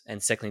balance.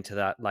 And secondly to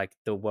that, like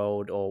the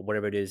world or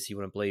whatever it is you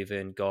want to believe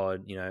in,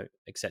 God,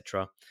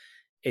 etc.,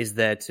 is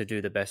there to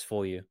do the best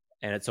for you.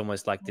 And it's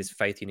almost like this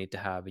faith you need to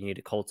have. You need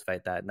to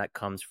cultivate that, and that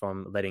comes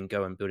from letting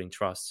go and building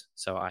trust.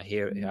 So I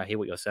hear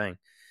what you're saying.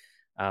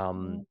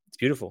 It's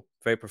beautiful,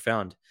 very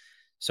profound.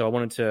 So I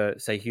wanted to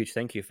say a huge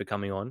thank you for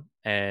coming on,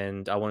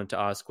 and I wanted to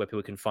ask where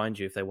people can find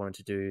you if they wanted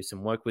to do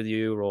some work with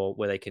you or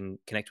where they can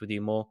connect with you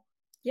more.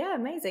 Yeah,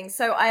 amazing.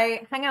 So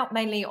I hang out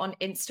mainly on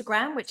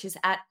Instagram, which is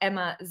at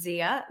Emma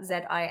Zia,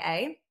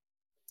 ZIA.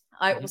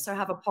 I also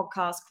have a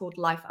podcast called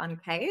Life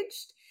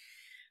Uncaged,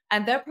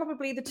 and they're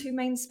probably the two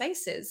main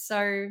spaces.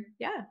 So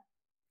yeah,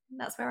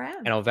 that's where I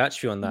am. And I'll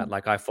vouch for you on that.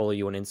 Like, I follow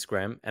you on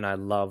Instagram, and I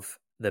love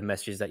the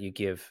messages that you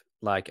give.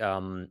 Like,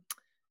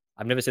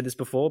 I've never said this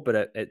before,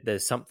 but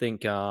there's something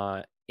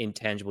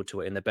intangible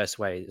to it in the best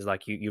way. It's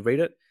like you read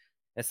it,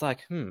 it's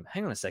like, hang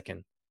on a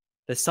second,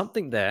 there's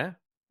something there,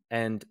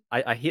 and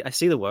I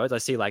see the words, I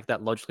see like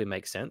that logically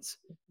makes sense.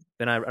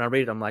 Then I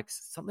read it, I'm like,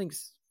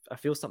 I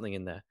feel something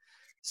in there.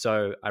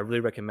 So I really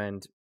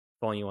recommend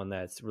following you on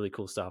there. It's really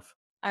cool stuff.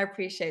 I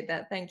appreciate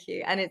that. Thank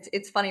you. And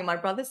it's funny. My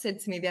brother said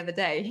to me the other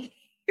day,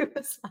 he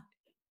was like,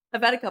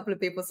 I've had a couple of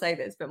people say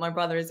this, but my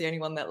brother is the only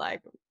one that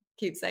like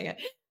keeps saying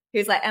it. He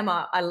was like,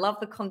 Emma, I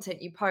love the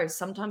content you post.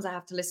 Sometimes I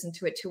have to listen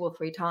to it 2 or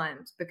 3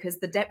 times because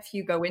the depth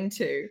you go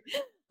into,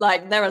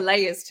 like there are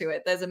layers to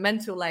it. There's a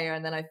mental layer,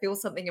 and then I feel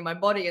something in my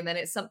body, and then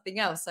it's something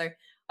else. So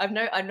I've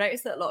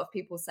noticed that a lot of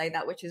people say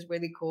that, which is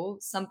really cool.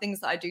 Some things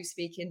that I do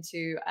speak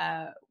into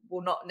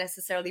will not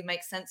necessarily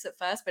make sense at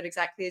first, but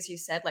exactly as you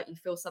said, like you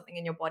feel something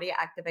in your body, it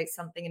activates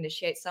something,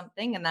 initiates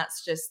something, and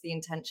that's just the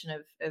intention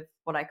of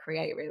what I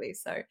create, really.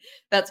 So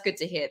that's good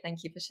to hear.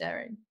 Thank you for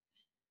sharing.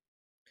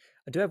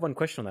 I do have one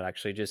question on that,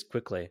 actually, just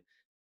quickly.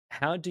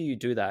 How do you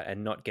do that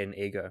and not get an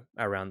ego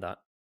around that?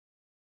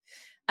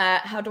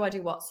 How do I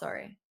do what?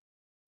 Sorry.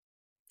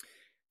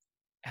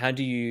 How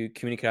do you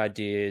communicate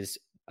ideas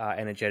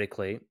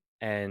energetically?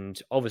 And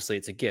obviously,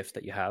 it's a gift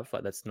that you have.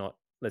 Like, let's not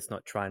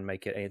try and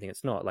make it anything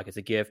it's not. Like, it's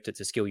a gift. It's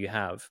a skill you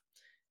have.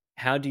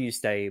 How do you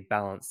stay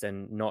balanced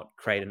and not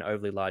create an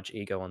overly large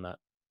ego on that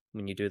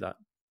when you do that?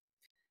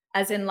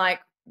 As in,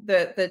 like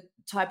the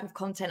type of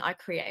content I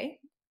create?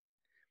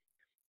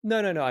 No.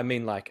 I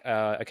mean, like,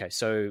 okay.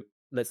 So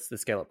let's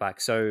scale it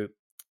back. So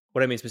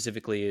what I mean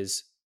specifically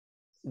is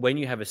when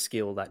you have a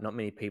skill that not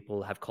many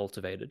people have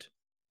cultivated,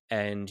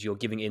 and you're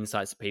giving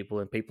insights to people,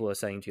 and people are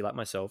saying to you, like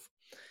myself,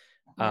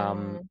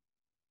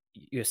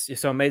 you're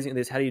so amazing at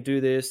this. How do you do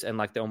this? And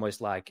like they're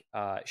almost like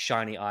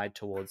shiny eyed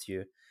towards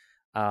you,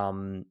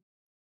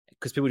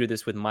 because people do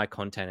this with my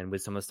content and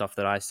with some of the stuff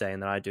that I say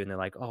and that I do, and they're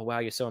like, "Oh wow,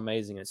 you're so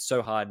amazing." And it's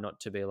so hard not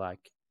to be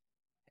like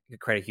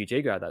create a huge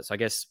ego out of that. So I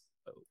guess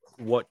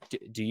what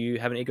do you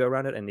have an ego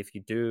around it? And if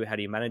you do, how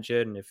do you manage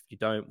it? And if you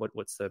don't,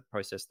 what's the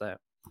process there?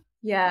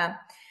 Yeah.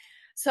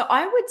 So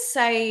I would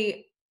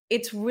say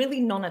it's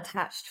really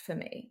non-attached for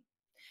me.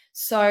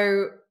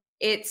 So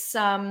it's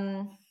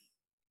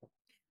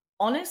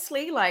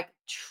honestly, like,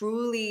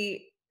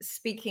 truly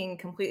speaking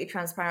completely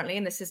transparently,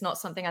 and this is not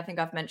something I think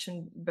I've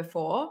mentioned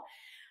before,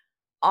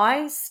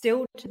 I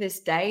still to this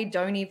day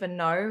don't even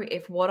know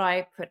if what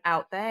I put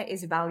out there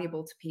is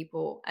valuable to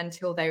people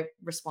until they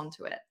respond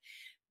to it.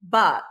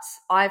 But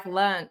I've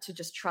learned to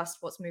just trust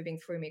what's moving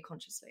through me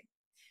consciously.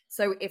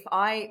 So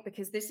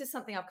because this is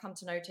something I've come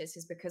to notice,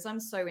 is because I'm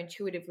so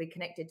intuitively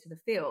connected to the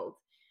field,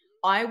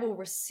 I will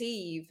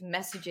receive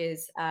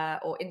messages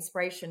or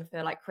inspiration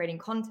for like creating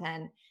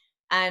content.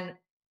 And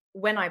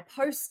when I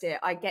post it,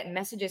 I get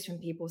messages from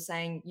people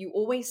saying, "You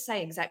always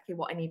say exactly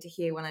what I need to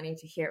hear when I need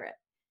to hear it."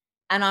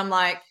 And I'm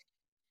like,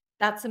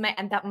 that's amazing.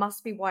 And that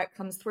must be why it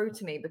comes through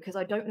to me, because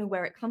I don't know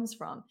where it comes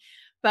from.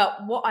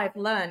 But what I've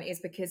learned is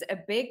because a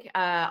big,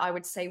 I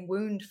would say,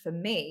 wound for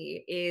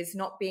me is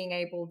not being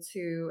able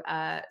to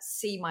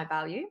see my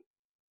value.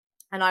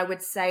 And I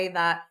would say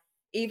that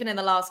even in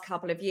the last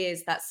couple of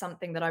years, that's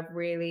something that I've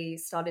really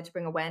started to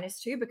bring awareness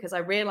to, because I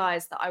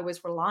realized that I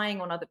was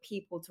relying on other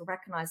people to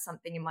recognize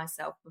something in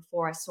myself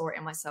before I saw it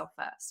in myself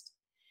first.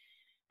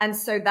 And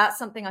so that's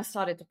something I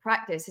started to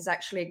practice, is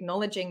actually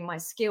acknowledging my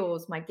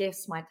skills, my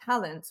gifts, my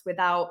talents,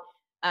 without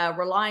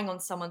relying on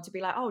someone to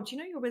be like, "Oh, do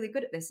you know you're really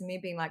good at this?" And me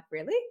being like,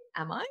 "Really?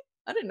 Am I?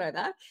 I didn't know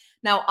that."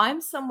 Now, I'm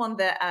someone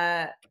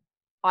that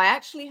I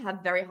actually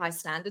have very high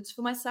standards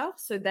for myself.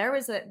 So there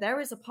is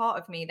a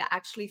part of me that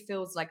actually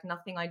feels like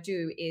nothing I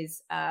do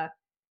is at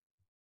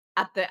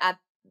the at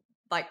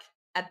like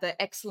at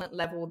the excellent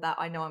level that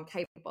I know I'm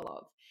capable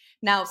of.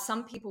 Now,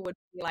 some people would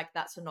be like,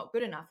 "That's a not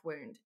good enough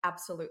wound."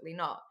 Absolutely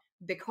not,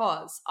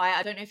 because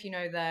I don't know if you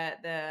know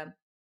the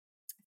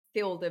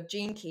field of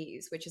gene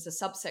keys, which is a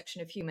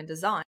subsection of human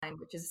design,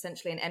 which is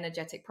essentially an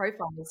energetic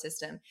profiling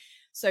system.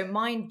 So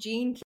my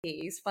gene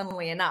keys,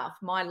 funnily enough,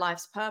 my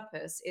life's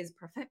purpose is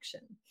perfection,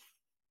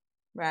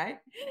 right?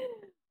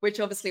 Which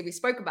obviously we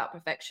spoke about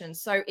perfection.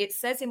 So it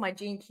says in my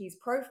Gene Keys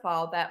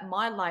profile that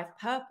my life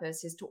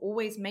purpose is to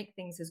always make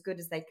things as good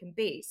as they can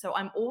be. So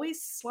I'm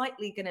always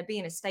slightly going to be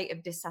in a state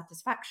of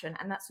dissatisfaction,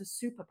 and that's a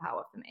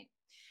superpower for me.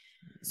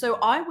 So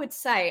I would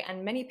say,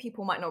 and many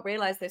people might not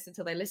realize this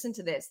until they listen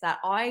to this, that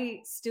I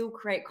still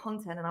create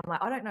content and I'm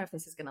like, I don't know if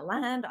this is going to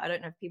land. I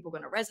don't know if people are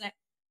going to resonate.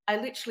 I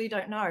literally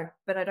don't know,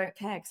 but I don't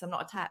care because I'm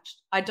not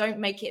attached. I don't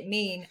make it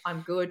mean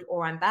I'm good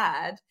or I'm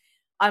bad.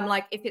 I'm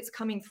like, if it's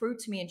coming through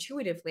to me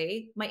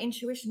intuitively, my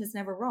intuition is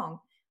never wrong.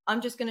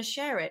 I'm just going to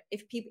share it.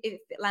 If it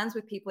lands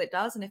with people, it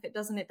does. And if it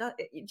doesn't, it does.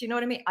 Do you know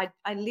what I mean?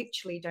 I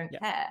literally don't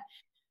care.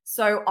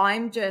 So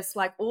I'm just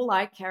like, all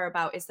I care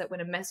about is that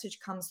when a message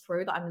comes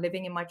through, that I'm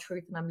living in my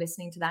truth and I'm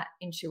listening to that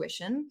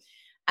intuition.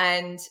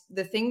 And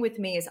the thing with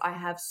me is I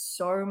have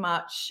so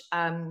much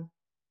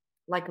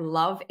like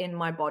love in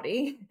my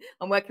body.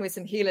 I'm working with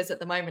some healers at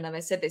the moment, and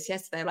they said this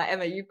yesterday, like,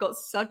 "Emma, you've got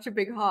such a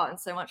big heart and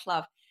so much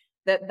love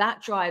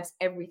that drives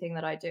everything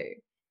that I do."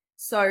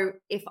 So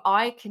if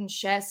I can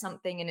share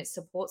something and it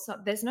supports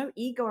something, there's no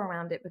ego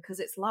around it,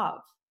 because it's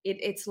love.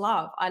 It's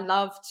love. I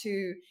love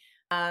to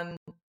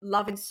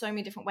love in so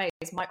many different ways,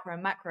 micro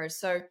and macro.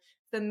 So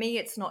for me,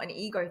 it's not an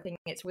ego thing.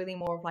 It's really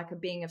more of like a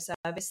being of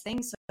service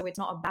thing. So it's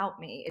not about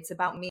me. It's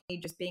about me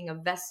just being a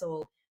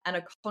vessel and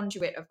a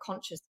conduit of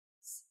consciousness.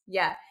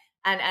 Yeah.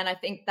 And I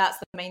think that's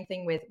the main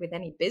thing with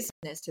any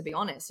business, to be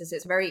honest, is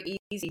it's very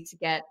easy to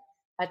get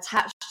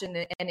attached in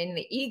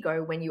the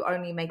ego when you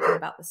only make it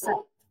about the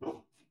self.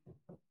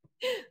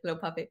 Little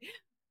puppy,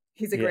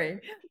 he's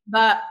agreeing.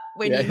 But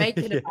when you make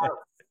it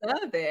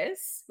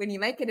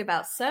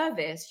about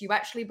service, you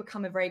actually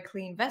become a very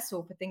clean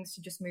vessel for things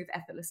to just move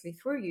effortlessly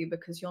through you,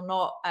 because you're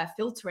not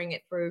filtering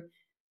it through,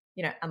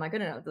 am I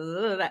good enough?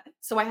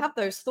 So I have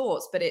those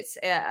thoughts, but it's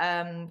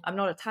I'm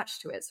not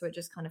attached to it, so it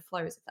just kind of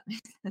flows, if that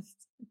makes sense.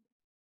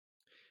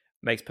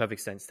 Makes perfect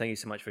sense. Thank you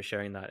so much for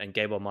sharing that. And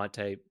Gabor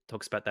Mate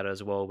talks about that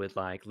as well, with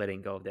like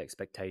letting go of the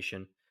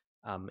expectation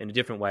in a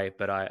different way.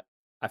 But I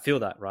feel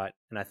that, right?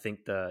 And I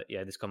think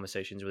this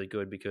conversation is really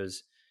good,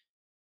 because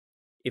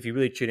if you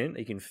really tune in,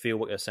 you can feel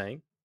what you're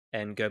saying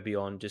and go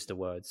beyond just the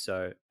words.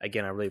 So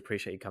again, I really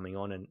appreciate you coming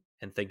on,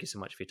 and thank you so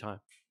much for your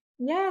time.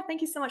 Yeah,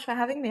 thank you so much for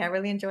having me. I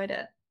really enjoyed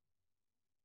it.